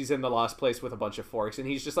dead. She's in the lost place with a bunch of forks. And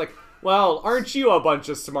he's just like, well, aren't you a bunch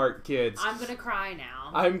of smart kids? I'm gonna cry now.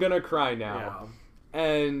 I'm gonna cry now. Yeah.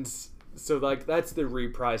 And so like that's the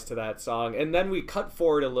reprise to that song. And then we cut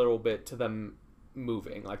forward a little bit to them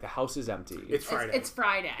moving. Like the house is empty. It's Friday. It's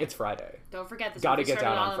Friday. It's Friday. Don't forget this. Gotta movie get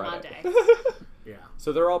started down on a Friday. Monday. Yeah.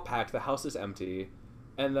 So they're all packed. The house is empty,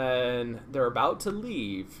 and then they're about to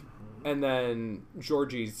leave, and then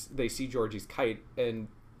they see Georgie's kite, and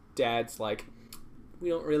Dad's like, "We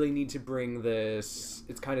don't really need to bring this.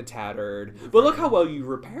 It's kind of tattered, but look how well you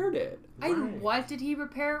repaired it And what did he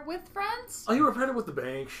repair it with, friends? Oh, you repaired it with the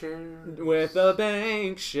bank share. with a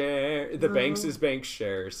bank share. The Banks is bank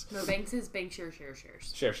shares, No, Banks is Bank shares.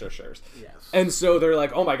 shares. Yes. And so they're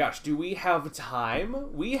like, "Oh my gosh, do we have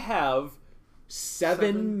time? We have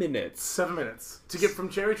 7 minutes 7 minutes to get from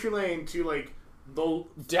Cherry Tree Lane to like the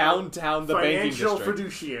downtown the banking financial district."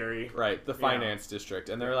 fiduciary. Right, the Yeah. finance district.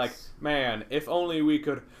 And they're like, man, if only we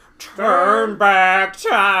could turn back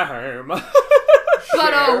time. But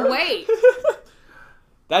Share. oh wait,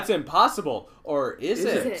 That's impossible. Or is Is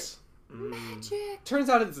it? it? Magic. Turns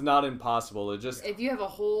out it's not impossible. It just... If you have a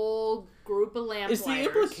whole group of lamplighters, Is the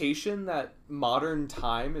implication that modern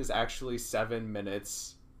time is actually 7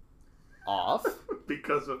 minutes off?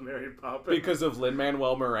 Because of Mary Poppins. Because of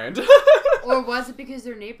Lin-Manuel Miranda? or was it because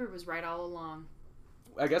their neighbor was right all along?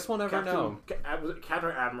 I guess we'll never know. Was it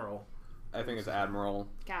Captain Admiral? I think it's Admiral.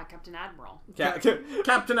 Yeah, Captain Admiral.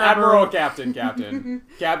 Captain Admiral Admiral.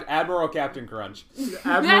 Captain. Admiral Captain Crunch.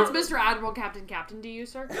 Admiral, That's Mr. Admiral Captain to you,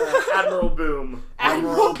 sir. Admiral Boom.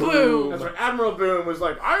 Admiral Boom. That's right. Admiral Boom was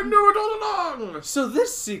like, I knew it all along. So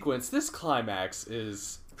this sequence, this climax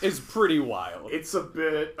is pretty wild. It's a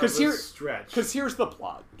bit of 'Cause a here- stretch. Because here's the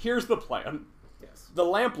plot. Here's the plan. Yes. The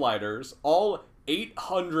Lamplighters, all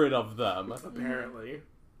 800 of them, Apparently.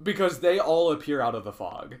 because they all appear out of the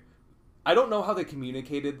fog. I don't know how they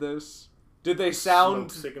communicated this. Did they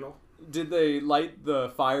sound... Smoke signal. Did they light the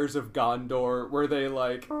fires of Gondor? Were they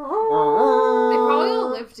like... They probably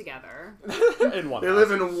all live together. in one They house.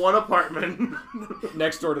 live in one apartment.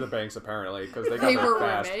 Next door to the Banks, apparently, because they got They back were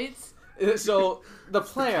fast. roommates. So, the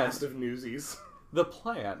plan... Cast of Newsies. The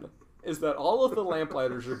plan is that all of the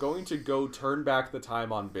Lamplighters are going to go turn back the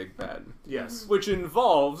time on Big Ben. Yes. Which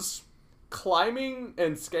involves climbing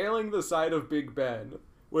and scaling the side of Big Ben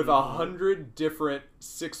with 100 different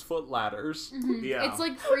 6-foot ladders. Yeah. It's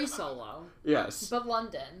like Free Solo, Yes. but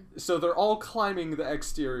London. So they're all climbing the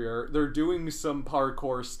exterior. They're doing some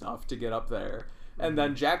parkour stuff to get up there. And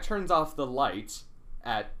then Jack turns off the light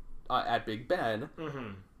at Big Ben.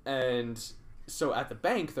 And so at the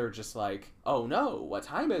bank, they're just like, oh no, what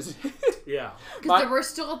time is it? Yeah. Because we're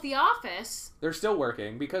still at the office. They're still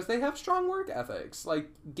working because they have strong work ethics. Like,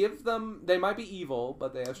 give them... They might be evil,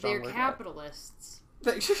 but they have strong They're work capitalists.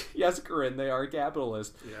 Yes, Corinne, they are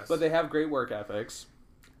capitalists. Yes. But they have great work ethics.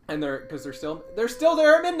 And they're still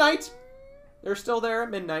there at midnight. They're still there at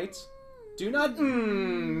midnight. Do not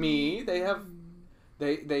me. They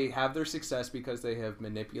have their success because they have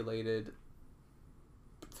manipulated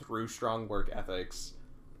through strong work ethics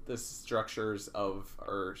the structures of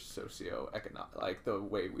our socio-economic, like the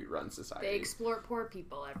way we run society. They exploit poor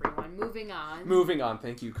people, everyone. Moving on,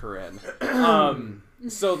 thank you, Corinne.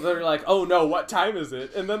 So they're like, oh no, what time is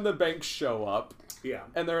it? And then the banks show up. Yeah.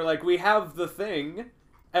 And they're like, we have the thing.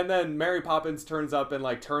 And then Mary Poppins turns up and,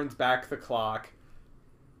 like, turns back the clock.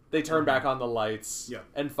 They turn back on the lights. Yeah.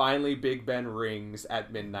 And finally Big Ben rings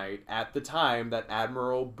at midnight at the time that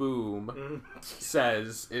Admiral Boom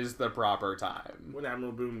says is the proper time. When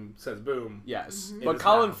Admiral Boom says boom. Yes. It But is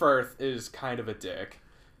Colin now. Firth is kind of a dick.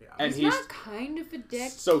 Yeah. And He's not kind of a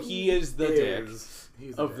dick. So he is the dick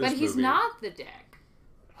He's of the this But he's movie. not the dick.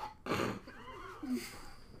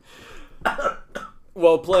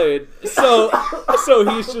 Well played. So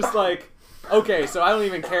he's just like, okay, so I don't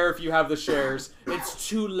even care if you have the shares. It's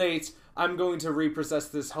too late. I'm going to repossess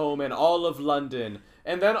this home and all of London.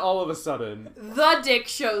 And then all of a sudden, The Dick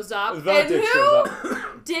shows up. The and Dick who? shows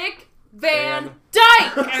up. Dick Van Van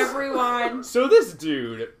Dyke, everyone. So this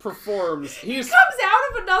dude performs. He comes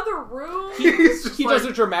out of another room. He's just He like, does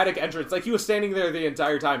a dramatic entrance. Like he was standing there the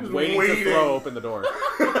entire time, waiting to throw open the door.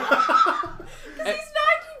 He's 94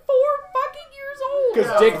 fucking years old.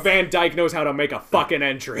 Because Dick Van Dyke knows how to make a fucking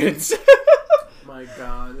entrance. my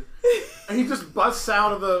god. And he just busts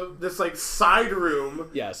out of this like side room.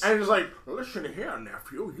 Yes. And he's like, listen here,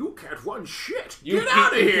 nephew, you can't run shit. You Get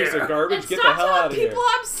out of here. piece of garbage. And Get the stop hell out telling of here. people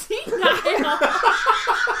I'm senile.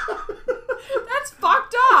 That's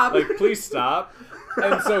fucked up. Like, please stop.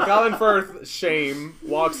 And so Colin Firth, shame,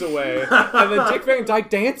 walks away. And then Dick Van Dyke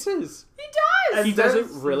dances. He does. And He does it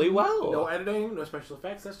there's really well. No editing, no special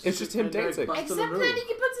effects. That's It's just him Van Dyke dancing. busting Except the that move.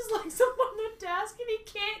 he puts his legs up on the desk and he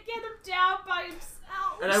can't get him down by himself.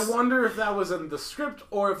 And I wonder if that was in the script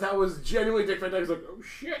or if that was genuinely Dick Van Dyke's like, oh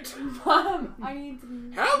shit. I need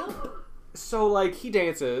to Help! So, like, he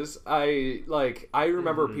dances. I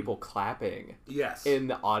remember people clapping Yes. in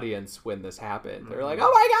the audience when this happened. They're like, oh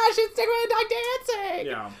my gosh, it's Dick Van Dyke dancing!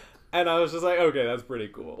 Yeah. And I was just like, okay, that's pretty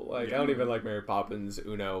cool. Like, I don't even like Mary Poppins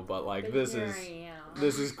Uno, but, like, this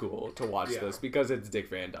is cool to watch this because it's Dick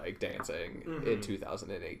Van Dyke dancing in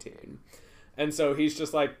 2018. And so he's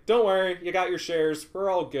just like, don't worry, you got your shares. We're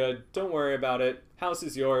all good. Don't worry about it. House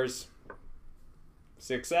is yours.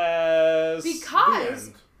 Success. Because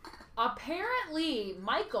The end. apparently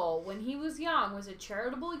Michael, when he was young, was a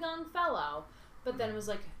charitable young fellow, but then was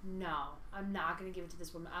like, no, I'm not going to give it to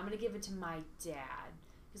this woman. I'm going to give it to my dad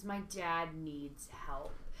because my dad needs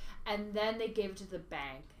help. And then they gave it to the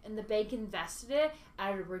bank, and the bank invested it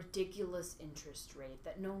at a ridiculous interest rate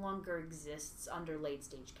that no longer exists under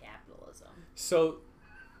late-stage capitalism. So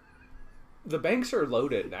the banks are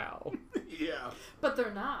loaded now. Yeah. But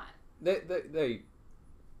they're not. They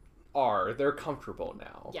are. They're comfortable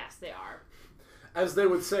now. Yes, they are. As they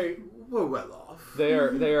would say, we're well off. They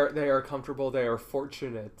are comfortable. They are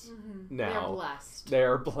fortunate now. They're blessed. They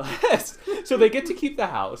are blessed. So they get to keep the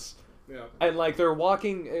house. Yeah. And like they're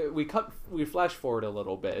walking, we flash forward a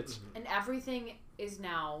little bit. And everything is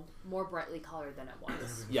now more brightly colored than it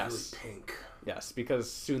was. Yes, Really pink. yes,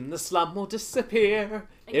 because soon the slum will disappear.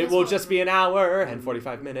 And It guess will what? just be an hour and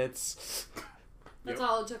 45 minutes. That's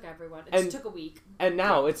all it took, everyone. It And- just took a week. And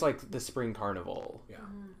now it's like the spring carnival, Yeah.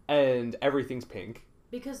 and everything's pink.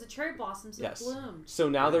 Because the cherry blossoms have Yes. bloomed. So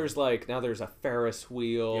now there's a Ferris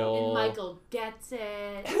wheel. And Michael gets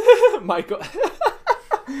it. Michael.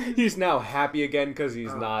 He's now happy again because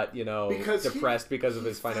he's not, Because depressed because of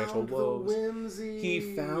his financial found the woes. whimsy.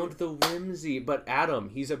 He found the whimsy, but Adam,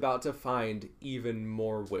 he's about to find even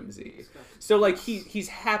more whimsy. So like he's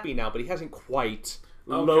happy now, but he hasn't quite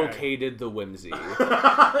located the whimsy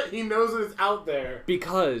He knows it's out there.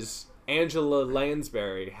 because Angela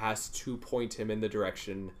Lansbury has to point him in the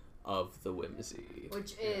direction of the whimsy.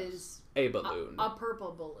 Which is A balloon. a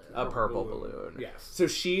purple balloon. A purple balloon. Yes. So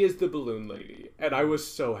she is the balloon lady, and I was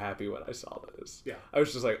so happy when I saw this. Yeah. I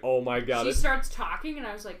was just like, oh my god. She starts talking, and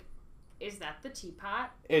I was like, is that the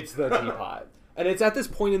teapot? It's the teapot. And it's at this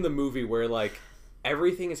point in the movie where, like,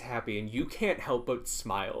 everything is happy, and you can't help but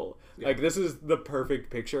smile. Yeah. Like, this is the perfect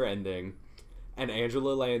picture ending. And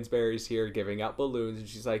Angela Lansbury's here giving out balloons, and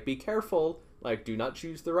she's like, be careful. Like, do not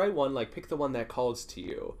choose the right one. Like, pick the one that calls to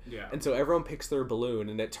you. Yeah. And so everyone picks their balloon,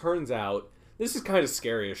 and it turns out, this is kind of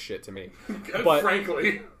scary as shit to me. But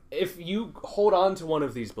frankly, if you hold on to one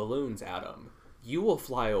of these balloons, Adam, you will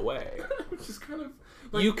fly away. which is kind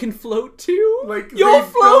of You can float too. like You'll they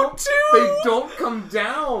float don't- too. They don't come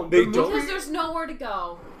down. They The don't- movie- Because there's nowhere to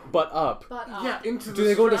go. But up. But up. Yeah, into Do the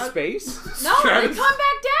they go into strat- space? No, they Stratus- come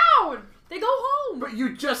back down. They go home. But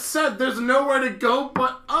you just said there's nowhere to go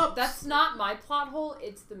but up. That's not my plot hole.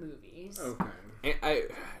 It's the movies. okay.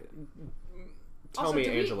 Tell Also, me,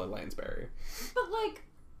 do we- Angela Lansbury. But like,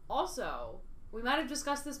 also, we might have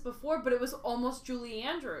discussed this before, but it was almost Julie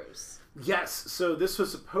Andrews. Yes. So this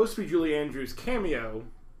was supposed to be Julie Andrews' cameo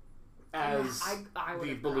as I the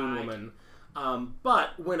would've balloon cried. woman.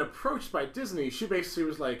 But when approached by Disney, she basically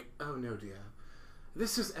was like, "Oh no, dear,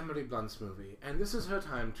 this is Emily Blunt's movie, and this is her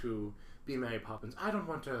time to be Mary Poppins. I don't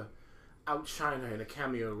want to outshine her in a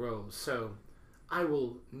cameo role, so I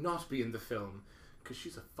will not be in the film because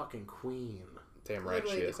she's a fucking queen." Damn right she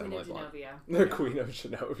Literally is, the Queen Emily of Blunt. Genovia. The Queen of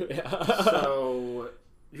Genovia. So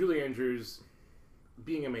Julie Andrews,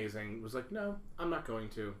 being amazing, was like, "No, I'm not going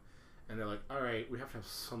to," and they're like, "All right, we have to have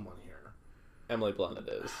someone here." Emily Blunt it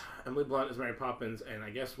is. Emily Blunt is Mary Poppins, and I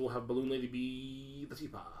guess we'll have Balloon Lady be the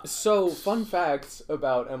teapot. So, fun fact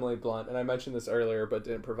about Emily Blunt, and I mentioned this earlier but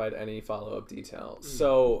didn't provide any follow-up detail.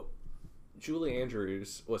 So, Julie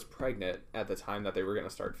Andrews was pregnant at the time that they were going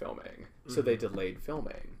to start filming, so they delayed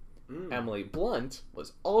filming. Emily Blunt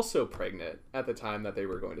was also pregnant at the time that they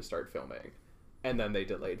were going to start filming, and then they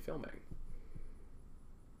delayed filming.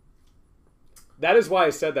 That is why I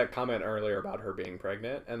said that comment earlier about her being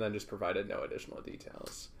pregnant, and then just provided no additional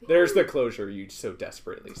details. There's the closure you so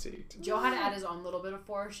desperately seeked. Joe had to add his own little bit of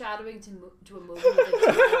foreshadowing to a movie with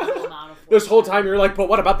a terrible amount of This whole time you're like, but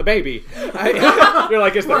what about the baby? You're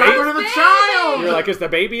like, is the What happened to baby? the child? You're like, is the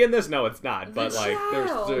baby in this? No, it's not. But like,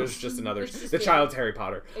 child. there's just another. It's just The the- child's Harry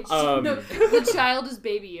Potter. No, the child is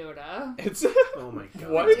Baby Yoda. It's Oh my god.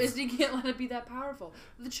 what? Disney can't let it be that powerful.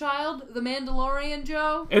 The child, the Mandalorian,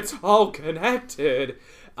 Joe. It's all connected. There's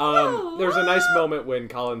a nice moment when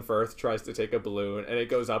Colin Firth tries to take a balloon and it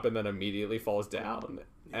goes up and then immediately falls down,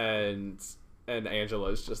 and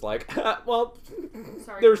Angela's just like, well,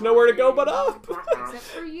 Sorry, there's nowhere to go but up. Except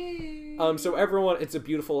for you. So everyone, it's a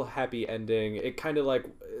beautiful, happy ending. It kind of like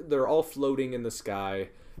they're all floating in the sky,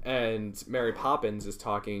 and Mary Poppins is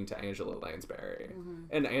talking to Angela Lansbury,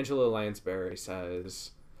 and Angela Lansbury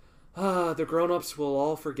says, the grown-ups will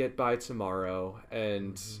all forget by tomorrow.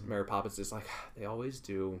 And Mary Poppins is like, they always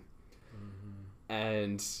do.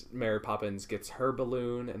 And Mary Poppins gets her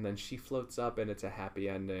balloon, and then she floats up, and it's a happy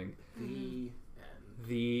ending. The end.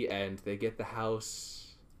 The end. They get the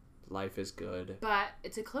house. Life is good. But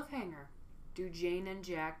it's a cliffhanger. Do Jane and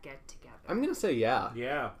Jack get together? I'm gonna say yeah.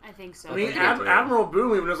 Yeah. I think so. I mean, think they do. Admiral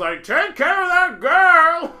Boom even is like, "Take care of that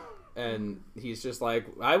girl." And he's just like,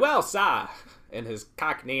 I will, sir, in his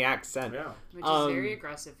Cockney accent. Yeah. Which is very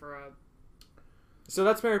aggressive for a... So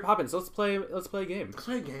that's Mary Poppins. Let's play a game.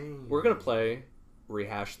 Play a game. We're gonna play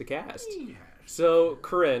Rehash the Cast. So,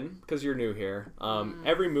 Corinne, because you're new here,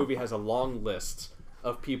 every movie has a long list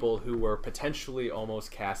of people who were potentially almost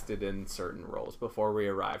casted in certain roles before we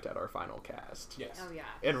arrived at our final cast. Yes. Oh, yeah.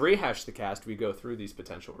 In Rehash the Cast, we go through these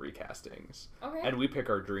potential recastings. Okay. And we pick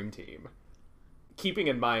our dream team. Keeping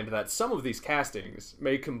in mind that some of these castings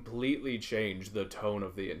may completely change the tone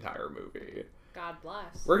of the entire movie. God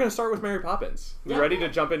bless. We're going to start with Mary Poppins. You ready to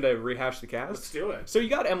jump into Rehash the Cast? Let's do it. So you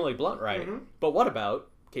got Emily Blunt, right? But what about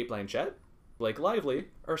Kate Blanchett, Blake Lively,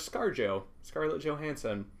 or Scarlett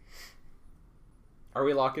Johansson? Are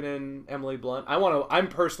we locking in Emily Blunt? I'm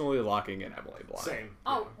personally locking in Emily Blunt. Same.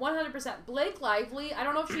 Oh, 100%. Blake Lively, I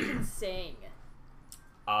don't know if she can sing.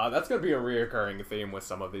 That's going to be a reoccurring theme with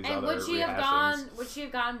some of these And other would she have rehashings.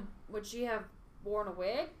 would she have worn a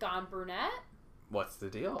wig, gone brunette? What's the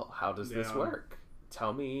deal? How does this Yeah. work?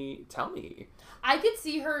 Tell me. I could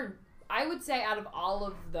see her, I would say out of all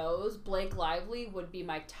of those, Blake Lively would be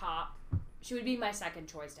my top, she would be my second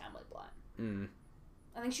choice to Emily Blunt.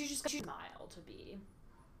 I think she's smile to be.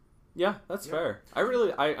 Yeah, that's fair.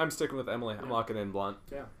 I'm sticking with Emily. I'm locking in Blunt.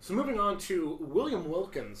 Yeah. So moving on to William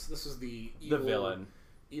Wilkins. This is the evil, The villain.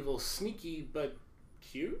 evil, sneaky but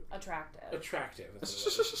cute? Attractive. Attractive. That's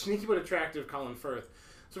what it was. Sneaky but attractive Colin Firth.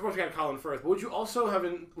 So of course we got Colin Firth. But would you also have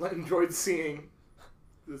enjoyed seeing...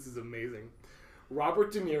 This is amazing.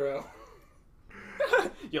 Robert De Niro.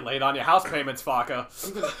 You laid on your house payments, Faka.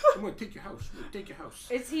 I'm gonna take your house. I'm gonna take your house.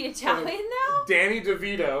 Is he Italian now? Danny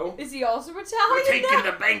DeVito. Is he also Italian We're taking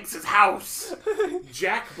now? the Banks' house.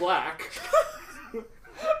 Jack Black.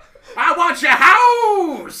 I want your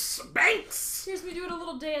house, Banks. Here's me doing a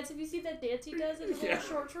little dance. Have you seen that dance he does in his little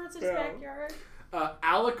short shorts in his backyard?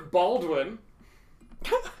 Alec Baldwin.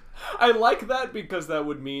 I like that because that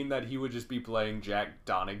would mean that he would just be playing Jack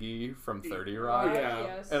Donaghy from 30 Rock. Yeah.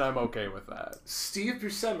 Yes. And I'm okay with that. Steve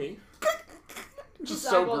Buscemi. Just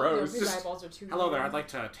so gross. His eyeballs are too Hello there, long. I'd like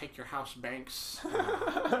to take your house, Banks.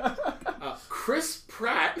 Chris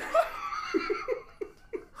Pratt.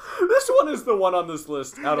 This one is the one on this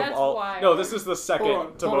list out of That's all. wild. No, this is the second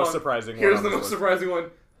Hold most on. surprising one. Here's on the this most list. surprising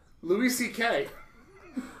one. Louis C.K.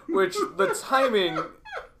 Which the timing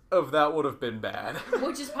of that would have been bad.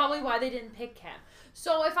 Which is probably why they didn't pick him.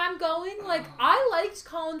 So if I'm going, like, I liked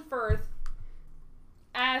Colin Firth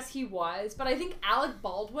as he was, but I think Alec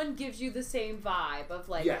Baldwin gives you the same vibe of,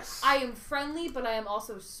 like, Yes. I am friendly, but I am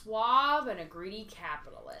also suave and a greedy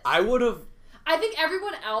capitalist. I would have. I think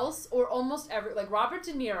everyone else, or almost like Robert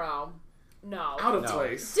De Niro, no. Out of No.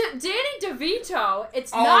 place. Danny DeVito,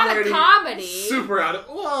 it's not a Already comedy. Super out of...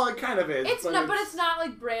 Well, it kind of is. It's not, but it's not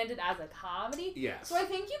like branded as a comedy. Yes. So I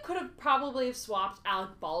think you could have probably have swapped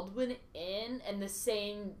Alec Baldwin in, and the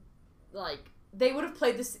same, like they would have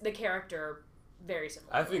played the character very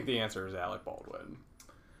similar. I think the answer is Alec Baldwin.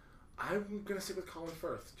 I'm going to stick with Colin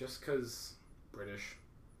Firth, just because British.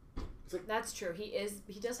 That's true.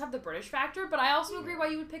 He does have the British factor, but I also agree why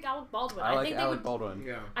you would pick Alec Baldwin. I like think Alec Baldwin.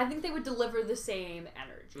 Yeah. I think they would deliver the same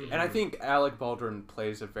energy. And I think Alec Baldwin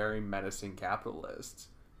plays a very menacing capitalist,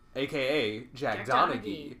 a.k.a. Jack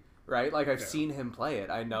Donaghy, right? Like, I've seen him play it.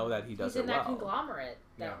 I know that he does He's in it that well. conglomerate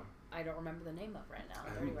that Yeah. I don't remember the name of right now.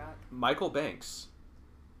 30 Rock. Michael Banks.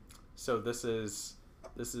 So this is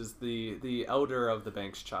the elder of the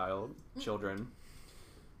Banks children.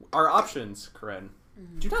 Our options, Corinne.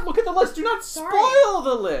 Do not look at the list. Do not spoil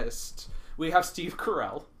the list. We have Steve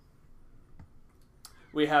Carell.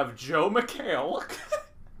 We have Joe McHale.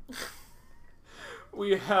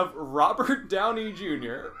 We have Robert Downey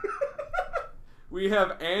Jr. We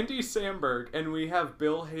have Andy Samberg, and we have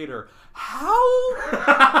Bill Hader.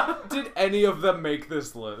 How did any of them make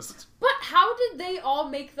this list? But how did they all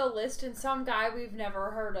make the list and some guy we've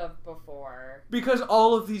never heard of before? Because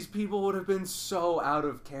all of these people would have been so out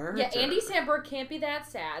of character. Yeah, Andy Samberg can't be that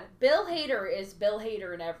sad. Bill Hader is Bill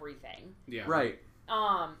Hader in everything. Yeah. Right.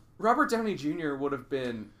 Robert Downey Jr. would have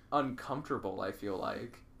been uncomfortable, I feel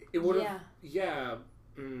like. It would have... Yeah.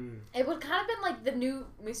 Mm. It would kind of been like the new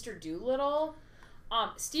Mr. Doolittle.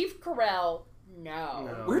 Steve Carell,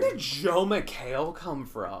 no. Where did Joe McHale come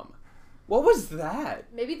from? What was that?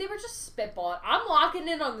 Maybe they were just spitballing. I'm locking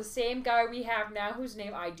in on the same guy we have now, whose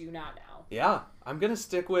name I do not know. Yeah, I'm gonna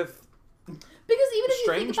stick with... Because even if you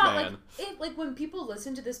Strange think about, Man. like when people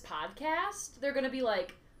listen to this podcast, they're going to be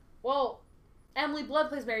like, well, Emily Blunt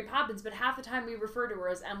plays Mary Poppins, but half the time we refer to her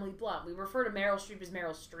as Emily Blunt. We refer to Meryl Streep as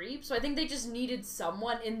Meryl Streep. So I think they just needed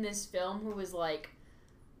someone in this film who was like,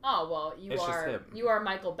 oh, well, you are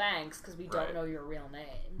Michael Banks because we don't know your real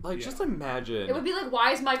name. Like, just imagine... It would be like,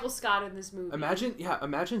 why is Michael Scott in this movie?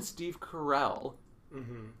 Imagine Steve Carell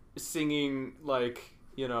singing, like,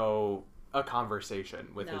 you know, a conversation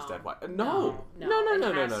with his dead wife. No.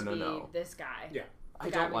 This guy. Yeah. I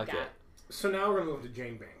don't like it. So now we're going to move to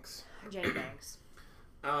Jane Banks. Jane Banks.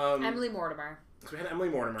 Um, Emily Mortimer. So we had Emily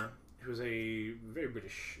Mortimer, who's a very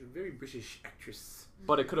British actress.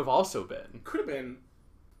 But it could have also been... Could have been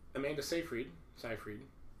Amanda Seyfried.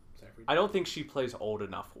 I don't think she plays old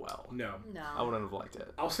enough well. No. I wouldn't have liked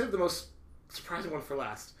it. I'll save the most surprising one for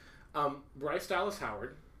last. Bryce Dallas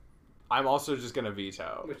Howard. I'm also just gonna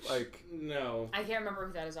veto. Which, no. I can't remember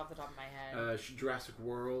who that is off the top of my head. Jurassic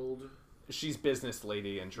World. She's business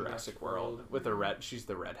lady in Jurassic World with a she's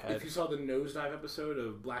the redhead. If you saw the Nosedive episode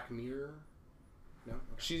of Black Mirror. No.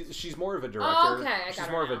 Okay. She's more of a director. Oh, okay. I got she's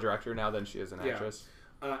her more now. of a director now than she is an actress.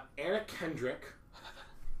 Anna Kendrick.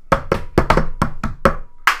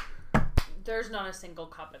 There's not a single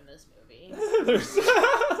cup in this movie.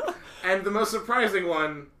 And the most surprising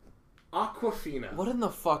one, Awkwafina. What in the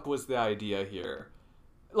fuck was the idea here?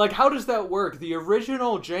 Like, how does that work? The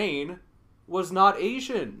original Jane was not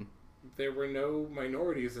Asian. There were no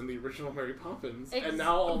minorities in the original Mary Poppins, and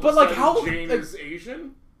now all of But, a like, sudden how- Jane like- is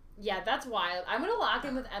Asian? Yeah, that's wild. I'm gonna lock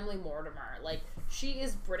in with Emily Mortimer. Like, she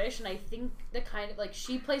is British, and I think the kind of like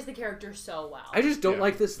she plays the character so well. I just don't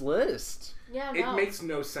like this list. Yeah, It makes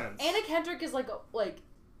no sense. Anna Kendrick is like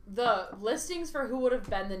the listings for who would have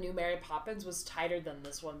been the new Mary Poppins was tighter than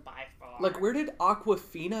this one by far. Like, where did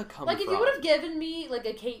Awkwafina come from? Like, if you would have given me like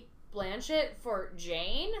a Kate Blanchett for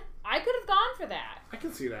Jane, I could have gone for that. I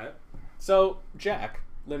can see that. So, Jack,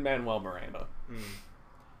 Lin-Manuel Miranda.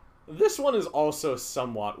 This one is also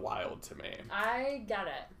somewhat wild to me. I get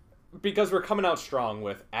it. Because we're coming out strong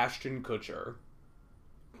with Ashton Kutcher.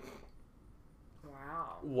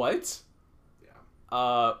 Wow. What?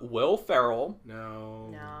 Yeah. Will Ferrell.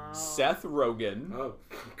 No. Seth Rogen. Oh,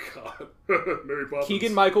 God. Mary Poppins.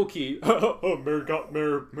 Keegan-Michael Key.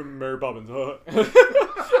 Mary Poppins.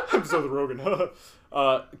 I'm Seth Rogen.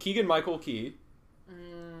 Keegan-Michael Key.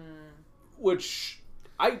 Which,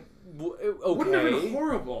 okay. Wouldn't have been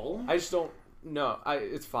horrible. I just don't know.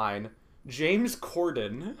 It's fine. James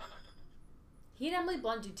Corden. He and Emily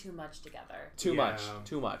Blunt do too much together. Too much.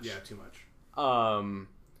 Yeah, too much.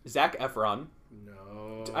 Zac Efron.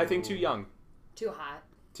 No. I think too young. Too hot.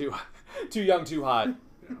 Too young, too hot.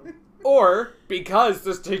 Or, because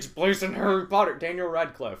this takes place in Harry Potter, Daniel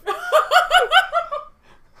Radcliffe.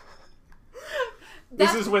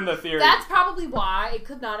 This is when the theory... That's probably why it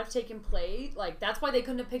could not have taken place. Like, that's why they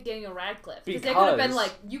couldn't have picked Daniel Radcliffe. Because they could have been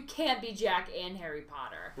like, you can't be Jack and Harry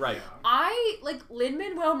Potter. Right.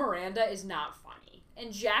 Lin-Manuel Miranda is not funny.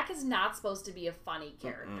 And Jack is not supposed to be a funny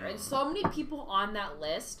character. And so many people on that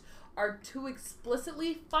list are too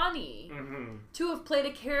explicitly funny to have played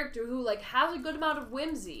a character who, like, has a good amount of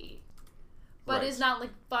whimsy. But is not,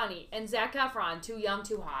 like, funny. And Zac Efron, too young,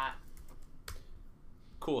 too hot.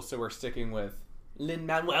 Cool, so we're sticking with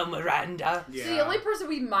Lin-Manuel Miranda. Yeah. So the only person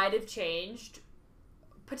we might have changed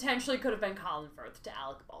potentially could have been Colin Firth to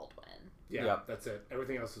Alec Baldwin. Yeah, Yep. that's it.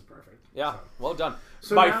 Everything else is perfect. Yeah, well done.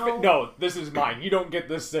 So now... No, this is mine. You don't get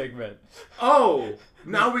this segment. Oh!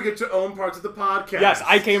 Now we get to own parts of the podcast. Yes,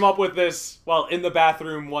 I came up with this, in the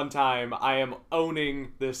bathroom one time. I am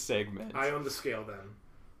owning this segment. I own the scale then.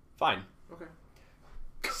 Fine. Okay.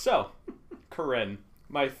 So, Corinne,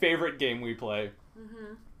 my favorite game we play.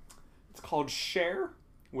 It's called Share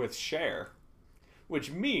with Cher,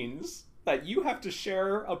 which means that you have to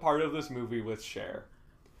share a part of this movie with Cher.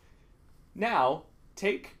 Now,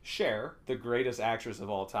 take Cher, the greatest actress of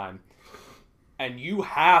all time, and you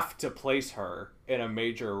have to place her in a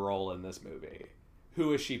major role in this movie.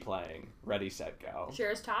 Who is she playing? Ready, set, go.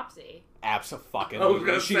 Cher's Topsy.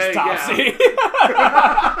 Abso-fucking-lutely. She's Topsy.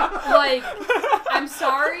 Yeah. Like, I'm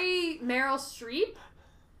sorry, Meryl Streep,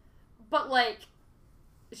 but, like,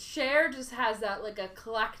 Cher just has that, like,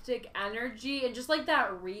 eclectic energy and just, like, that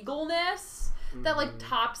regalness that, like,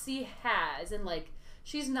 Topsy has. And, like,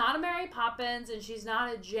 she's not a Mary Poppins and she's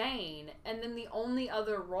not a Jane. And then the only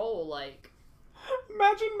other role, like...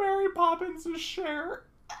 Imagine Mary Poppins as Cher.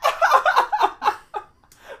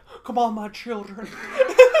 Come on, my children.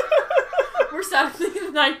 We're suddenly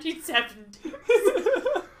in the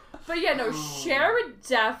 1970s. But yeah, no, Cher would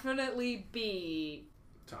definitely be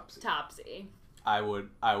Topsy. I would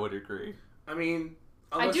agree. I mean...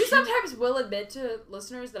 I do sometimes will admit to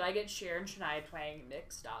listeners that I get Cher and Shania Twain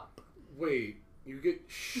mixed up. Wait, you get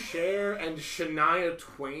Cher and Shania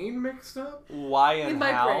Twain mixed up? Why and In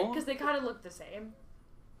my how? brain, because they kind of look the same.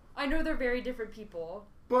 I know they're very different people.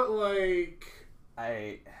 But, like...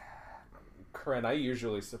 Corinne, I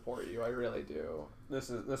usually support you. I really do. This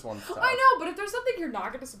one's tough. I know, but if there's something you're not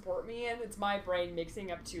going to support me in, it's my brain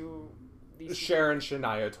mixing up to these Cher and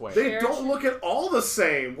Shania Twain. They don't look at all the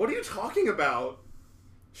same. What are you talking about?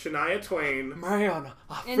 Shania Twain. Man,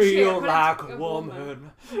 I And feel Cher, like but a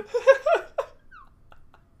woman.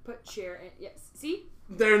 Put Cher in. Yes. See?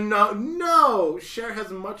 They're not. No! Cher has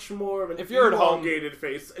much more of an If you're at home- elongated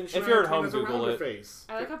face, and Shania if you're at Twain home, has a Google rounder it. face.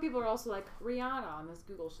 I like how people are also like, Rihanna on this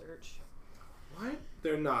Google search. What?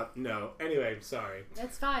 They're not. No. Anyway, sorry.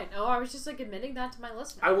 That's fine. Oh, I was just like admitting that to my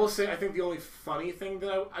listeners. I will say, I think the only funny thing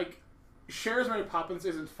that Cher's Mary Poppins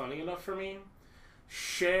isn't funny enough for me.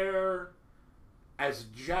 Cher as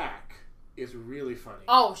Jack is really funny.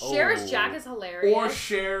 Oh, Cher as Oh. Jack is hilarious. Or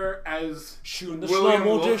Cher as Shooting the William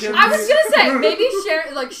slow Wilkins. motion. I was gonna say maybe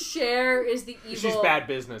Cher is the evil. She's bad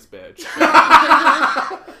business, bitch.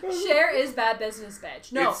 Cher is bad business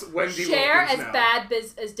bitch. No, It's Wendy Cher Wilkins as now. bad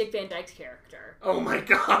as Dick Van Dyke's character. Oh my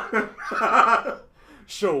god.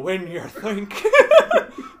 So when you think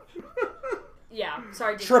Yeah,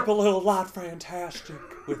 sorry. Dick. trip a little lot fantastic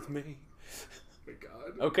with me. Oh my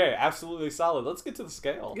god. Okay, absolutely solid. Let's get to the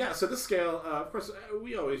scale. Yeah, so this scale, of course,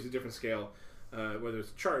 we always do a different scale. Whether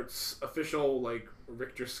it's charts, official, like,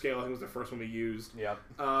 Richter scale, I think was the first one we used. Yep.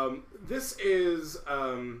 This is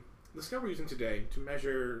the scale we're using today to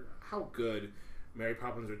measure how good Mary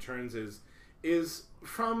Poppins Returns is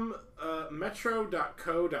from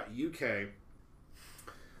metro.co.uk.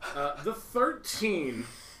 The 13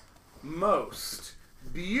 most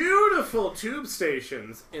beautiful tube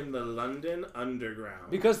stations in the London Underground.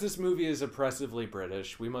 Because this movie is oppressively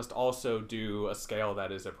British, we must also do a scale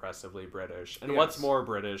that is oppressively British. And what's Yes. more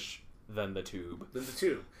British than the tube? Then the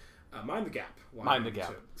Tube. Mind the Gap. Mind the Gap.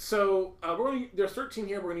 Two. So there's 13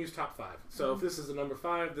 here. We're going to use top 5. So if this is a number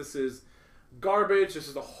 5, this is garbage. This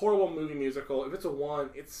is a horrible movie musical. If it's a 1,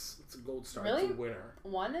 it's a gold star. Really? It's a winner.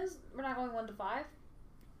 One is we're not going 1 to 5.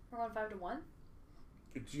 We're going 5 to 1.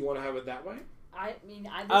 Do you want to have it that way? I mean,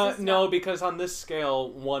 No, because on this scale,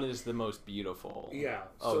 1 is the most beautiful. Yeah.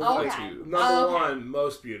 Of So the Okay. two. number Okay. 1,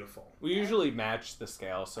 most beautiful. We usually match the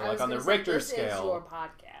scale. So, I like was on the gonna say, Richter this is your scale,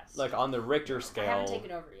 podcast. like on the Richter I haven't scale,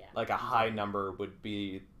 taken over yet. like a high number would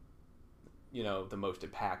be, the most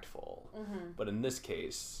impactful. Mm-hmm. But in this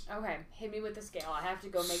case, Okay, hit me with the scale. I have to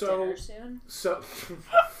go make So- dinner soon. So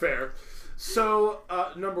fair. So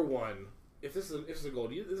number 1, if this is a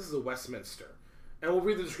gold, this is a Westminster, and we'll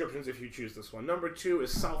read the descriptions if you choose this one. Number 2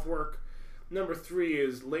 is Southwark. Number 3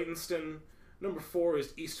 is Leytonstone. Number 4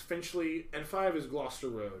 is East Finchley, and 5 is Gloucester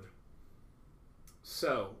Road.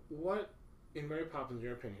 So what, in Mary Poppins, in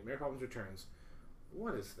your opinion, Mary Poppins Returns,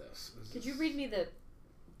 what is this? Could you read me the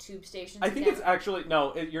tube stations? I think again? it's actually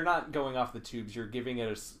you're not going off the tubes. You're giving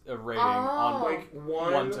it a rating Oh. on like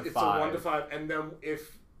 1 1 to it's 5. a 1 to 5, and then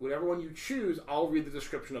if whatever one you choose, I'll read the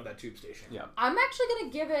description of that tube station. Yeah. I'm actually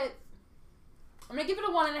gonna give it. I'm gonna give it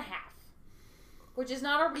a 1.5, which is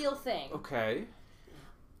not a real thing. Okay.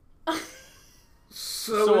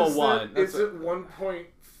 So a is 1. Is it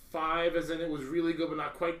 1.5 as in it was really good but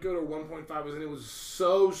not quite good, or 1.5 as in it was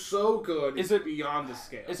so good Is it's it- beyond the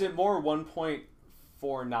scale? Is it more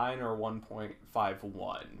 1.49 or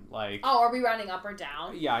 1.51? Like, Oh, are we rounding up or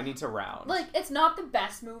down? yeah, I need to round. Like, it's not the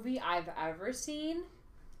best movie I've ever seen.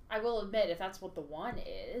 I will admit, if that's what the 1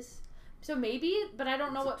 is. So maybe, but I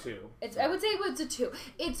don't know what. It's a 2. It's. I would say it's a 2.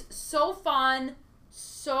 It's so fun,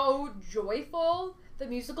 so joyful. The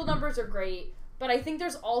musical numbers are great, but I think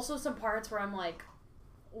there's also some parts where I'm like,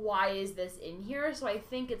 why is this in here? So I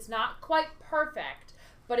think it's not quite perfect,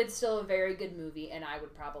 but it's still a very good movie, and I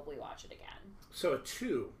would probably watch it again. So a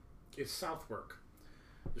 2 is Southwark.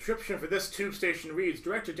 Description for this tube station reads: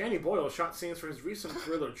 Director Danny Boyle shot scenes for his recent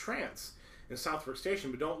thriller Trance in Southwark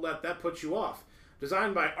Station, but don't let that put you off.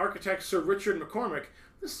 Designed by architect Sir Richard McCormick,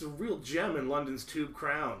 this is a real gem in London's tube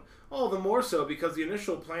crown. All the more so because the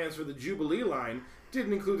initial plans for the Jubilee line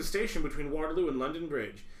didn't include a station between Waterloo and London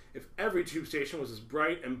Bridge. If every tube station was as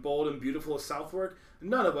bright and bold and beautiful as Southwark,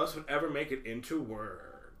 none of us would ever make it into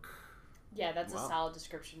work. Yeah, that's Wow. a solid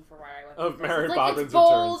description for where I went. Of with this. Mary It's Poppins It's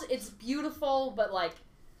bold, Returns. it's beautiful, but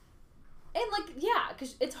yeah,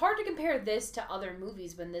 because it's hard to compare this to other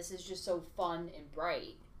movies when this is just so fun and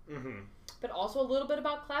bright. Mm-hmm. But also a little bit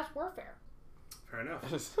about class warfare. Fair enough.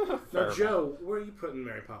 Fair Now, enough. Joe, where are you putting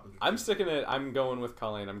Mary Poppins? I'm sticking it. I'm going with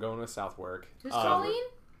Colleen. I'm going with Southwark. Who's Colleen?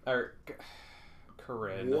 Or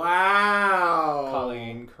Corinne. Wow.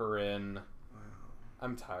 Colleen, Corinne.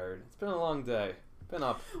 I'm tired. It's been a long day. Been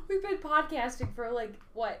up We've been podcasting for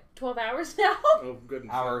 12 hours now? Oh,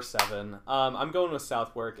 goodness. hour 7. I'm going with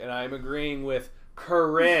Southwark, and I'm agreeing with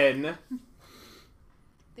Corinne.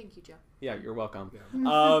 Thank you, Joe. Yeah, you're welcome.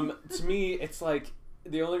 Yeah. To me, it's like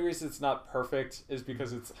the only reason it's not perfect is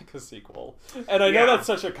because it's like a sequel, and I know Yeah. that's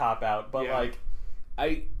such a cop out, but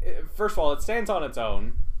Yeah. first of all, it stands on its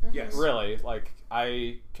own. Yes. Really, like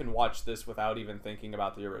I can watch this without even thinking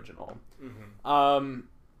about the original. Mm-hmm.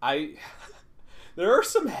 There are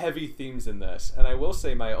some heavy themes in this, and I will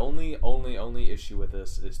say my only issue with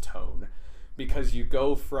this is tone, because you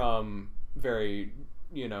go from very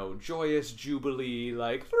joyous jubilee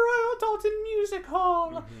like the Royal Dalton Music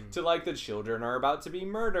Hall to like the children are about to be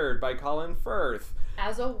murdered by Colin Firth.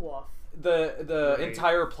 As a wolf. The Right.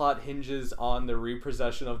 entire plot hinges on the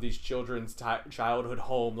repossession of these children's childhood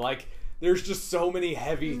home. Like, there's just so many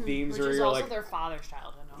heavy themes Which where is you're also like, their father's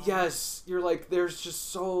childhood home. yes, you're like, there's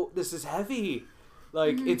just this is heavy.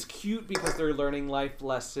 Like, it's cute because they're learning life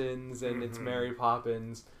lessons and it's Mary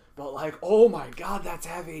Poppins, but like, oh my god, that's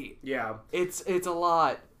heavy. Yeah. It's a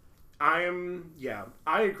lot. I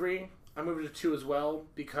agree. I'm moving to 2 as well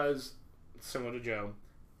because, similar to Joe,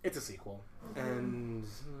 it's a sequel. And,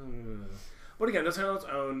 but again, it doesn't have its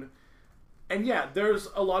own. And yeah, there's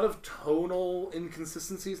a lot of tonal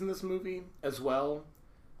inconsistencies in this movie as well.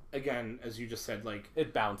 Again, as you just said, like,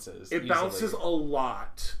 It bounces. it easily. bounces a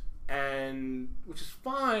lot, and which is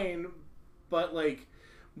fine, but like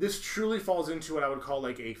this truly falls into what I would call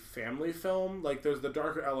like a family film. Like there's the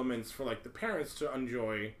darker elements for like the parents to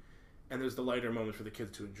enjoy, and there's the lighter moments for the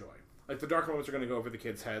kids to enjoy. Like the darker moments are going to go over the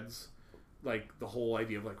kids' heads, like the whole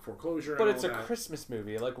idea of like foreclosure. But and it's all a that. Christmas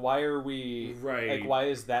movie. Like, why are we... Right. Like, why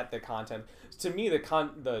is that the content? To me,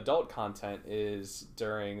 the adult content is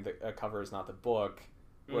during a cover is not the book,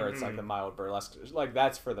 where it's like the mild burlesque. Like,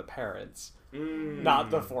 that's for the parents, not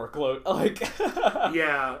the foreclosure. Like...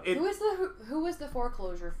 Yeah. Who is the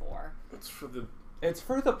foreclosure for? It's for the... It's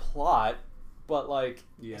for the plot, but, like,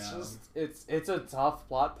 Yeah. it's just... It's a tough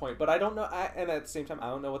plot point. But I don't know... and at the same time, I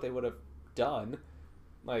don't know what they would have done.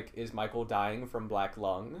 Like, is Michael dying from black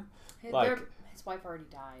lung? Like, His wife already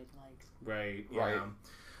died. Like, Right. Yeah. Right.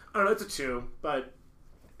 I don't know. It's a 2, but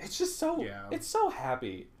it's just so... Yeah. It's so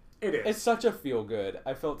happy. it is. It's such a feel good.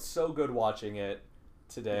 I felt so good watching it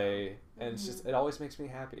today, and it's just... It always makes me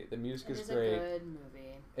happy. The music it is is great. a good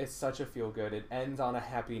movie. It's such a feel good. It ends on a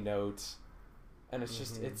happy note, and it's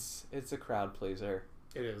just... It's a crowd pleaser.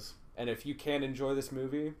 It is. And if you can't enjoy this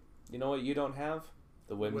movie, you know what you don't have?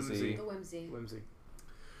 The whimsy. The whimsy. Whimsy.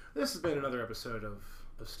 This has been another episode of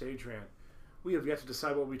Stage Rant. We have yet to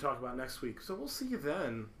decide what we talk about next week, so we'll see you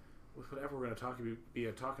then with whatever we're going to be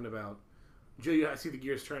talking about. Julia, I see the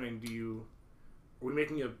gears turning. Are we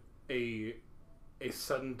making a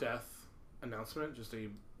sudden death announcement? Just a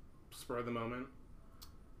spur of the moment?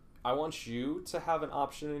 I want you to have an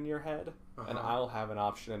option in your head, and Uh-huh. I'll have an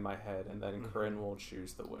option in my head, and then Corinne will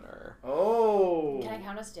choose the winner. Oh! Can I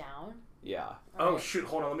count us down? Yeah. Oh, Alright. shoot.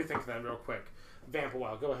 Hold on. Let me think then real quick. Vamp a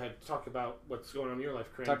while. Go ahead. Talk about what's going on in your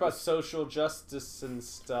life, Corinne. Talk about social justice and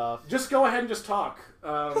stuff. Just go ahead and just talk.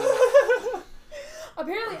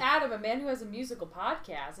 Apparently, Adam, a man who has a musical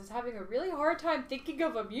podcast, is having a really hard time thinking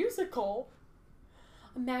of a musical.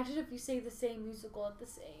 Imagine if you say the same musical at the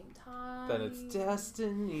same time. Then it's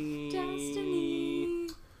Destiny. Destiny.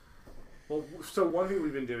 Well, so one thing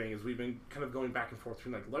we've been doing is we've been kind of going back and forth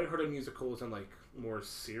between like lighthearted musicals and like more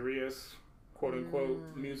serious, quote unquote,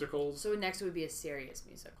 musicals. So next would be a serious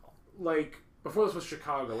musical. Like before this was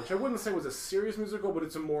Chicago, which I wouldn't say was a serious musical, but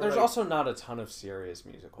it's a more There's like, also not a ton of serious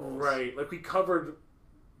musicals. right. Like we covered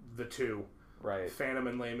the two, Right. Phantom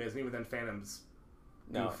and Les Mis, and even then Phantom's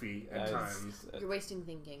goofy at times. You're wasting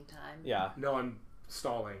thinking time. Yeah. No, I'm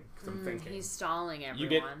stalling because I'm thinking. He's stalling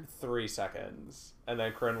everyone. You get 3 seconds, and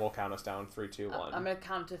then Corinne will count us down. 3, 2, 1. I'm gonna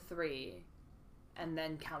count to 3, and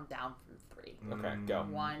then count down from 3. Okay, go.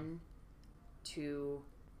 1, 2,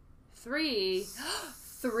 3.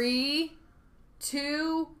 3,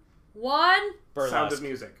 2, 1. Burlesque. Sound of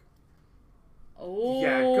Music. Oh.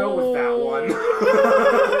 Yeah, go with that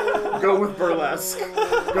one. Go with Burlesque.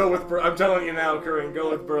 I'm telling you now, Corinne, go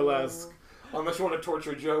with Burlesque. Unless you want to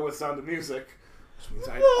torture Joe with Sound of Music. Which means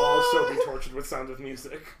I'd also be tortured with Sound of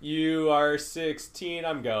Music. You are 16.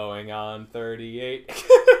 I'm going on 38.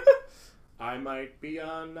 I might be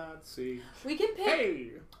a Nazi. We can pick. Hey!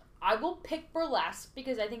 I will pick Burlesque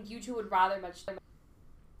because I think you two would rather much.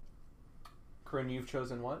 Corinne, you've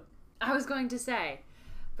chosen what? I was going to say,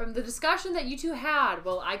 from the discussion that you two had,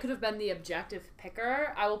 well, I could have been the objective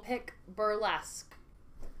picker. I will pick Burlesque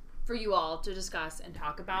for you all to discuss and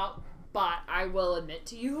talk about. But I will admit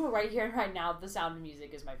to you right here and right now, The Sound of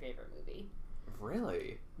Music is my favorite movie.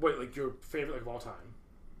 Really? Wait, like your favorite like, of all time?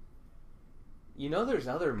 You know there's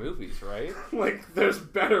other movies, right? Like, there's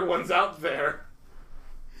better ones out there.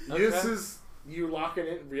 Okay. This is you locking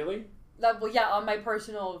it, really? Well, yeah, on my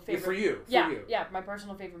personal favorite. For you. Yeah, my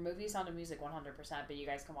personal favorite movie, Sound of Music, 100%. But you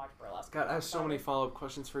guys can watch Burlesque. God, I have so many follow-up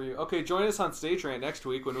questions for you. Okay, join us on Stage Rant next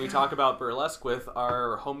week when we talk about Burlesque with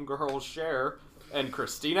our homegirl Cher and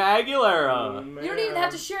Christina Aguilera. You don't even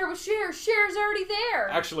have to share with Cher. Cher's already there.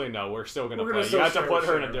 Actually, no, we're still going to We're play. gonna You have still to put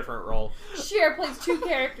share her in a different role. Cher plays 2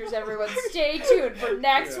 characters, everyone. Stay tuned for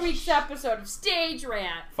next week's episode of Stage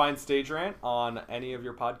Rant. Find Stage Rant on any of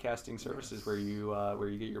your podcasting services where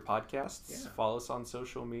you get your podcasts. Yeah. Follow us on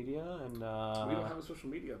social media and We don't have a social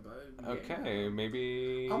media, but okay,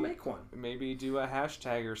 maybe I'll make one. Maybe do a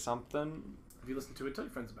hashtag or something. If you listen to it, tell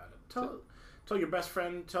your friends about it. Tell your best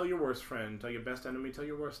friend, tell your worst friend, tell your best enemy, tell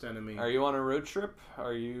your worst enemy. Are you on a road trip?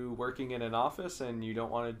 Are you working in an office and you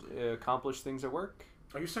don't want to accomplish things at work?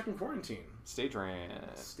 Are you stuck in quarantine? Stage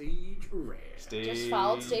Rant. Stage Rant. Just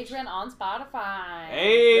follow Stage Rant on Spotify.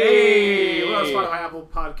 Hey! We're on Spotify, Apple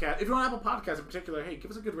Podcast. If you're on Apple Podcasts in particular, hey,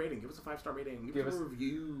 give us a good rating. Give us a 5-star rating. Give us a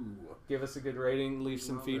review. Give us a good rating. Leave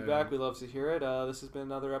some Love feedback. it. We love to hear it. This has been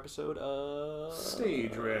another episode of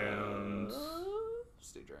Stage Rant.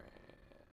 Stage Rant.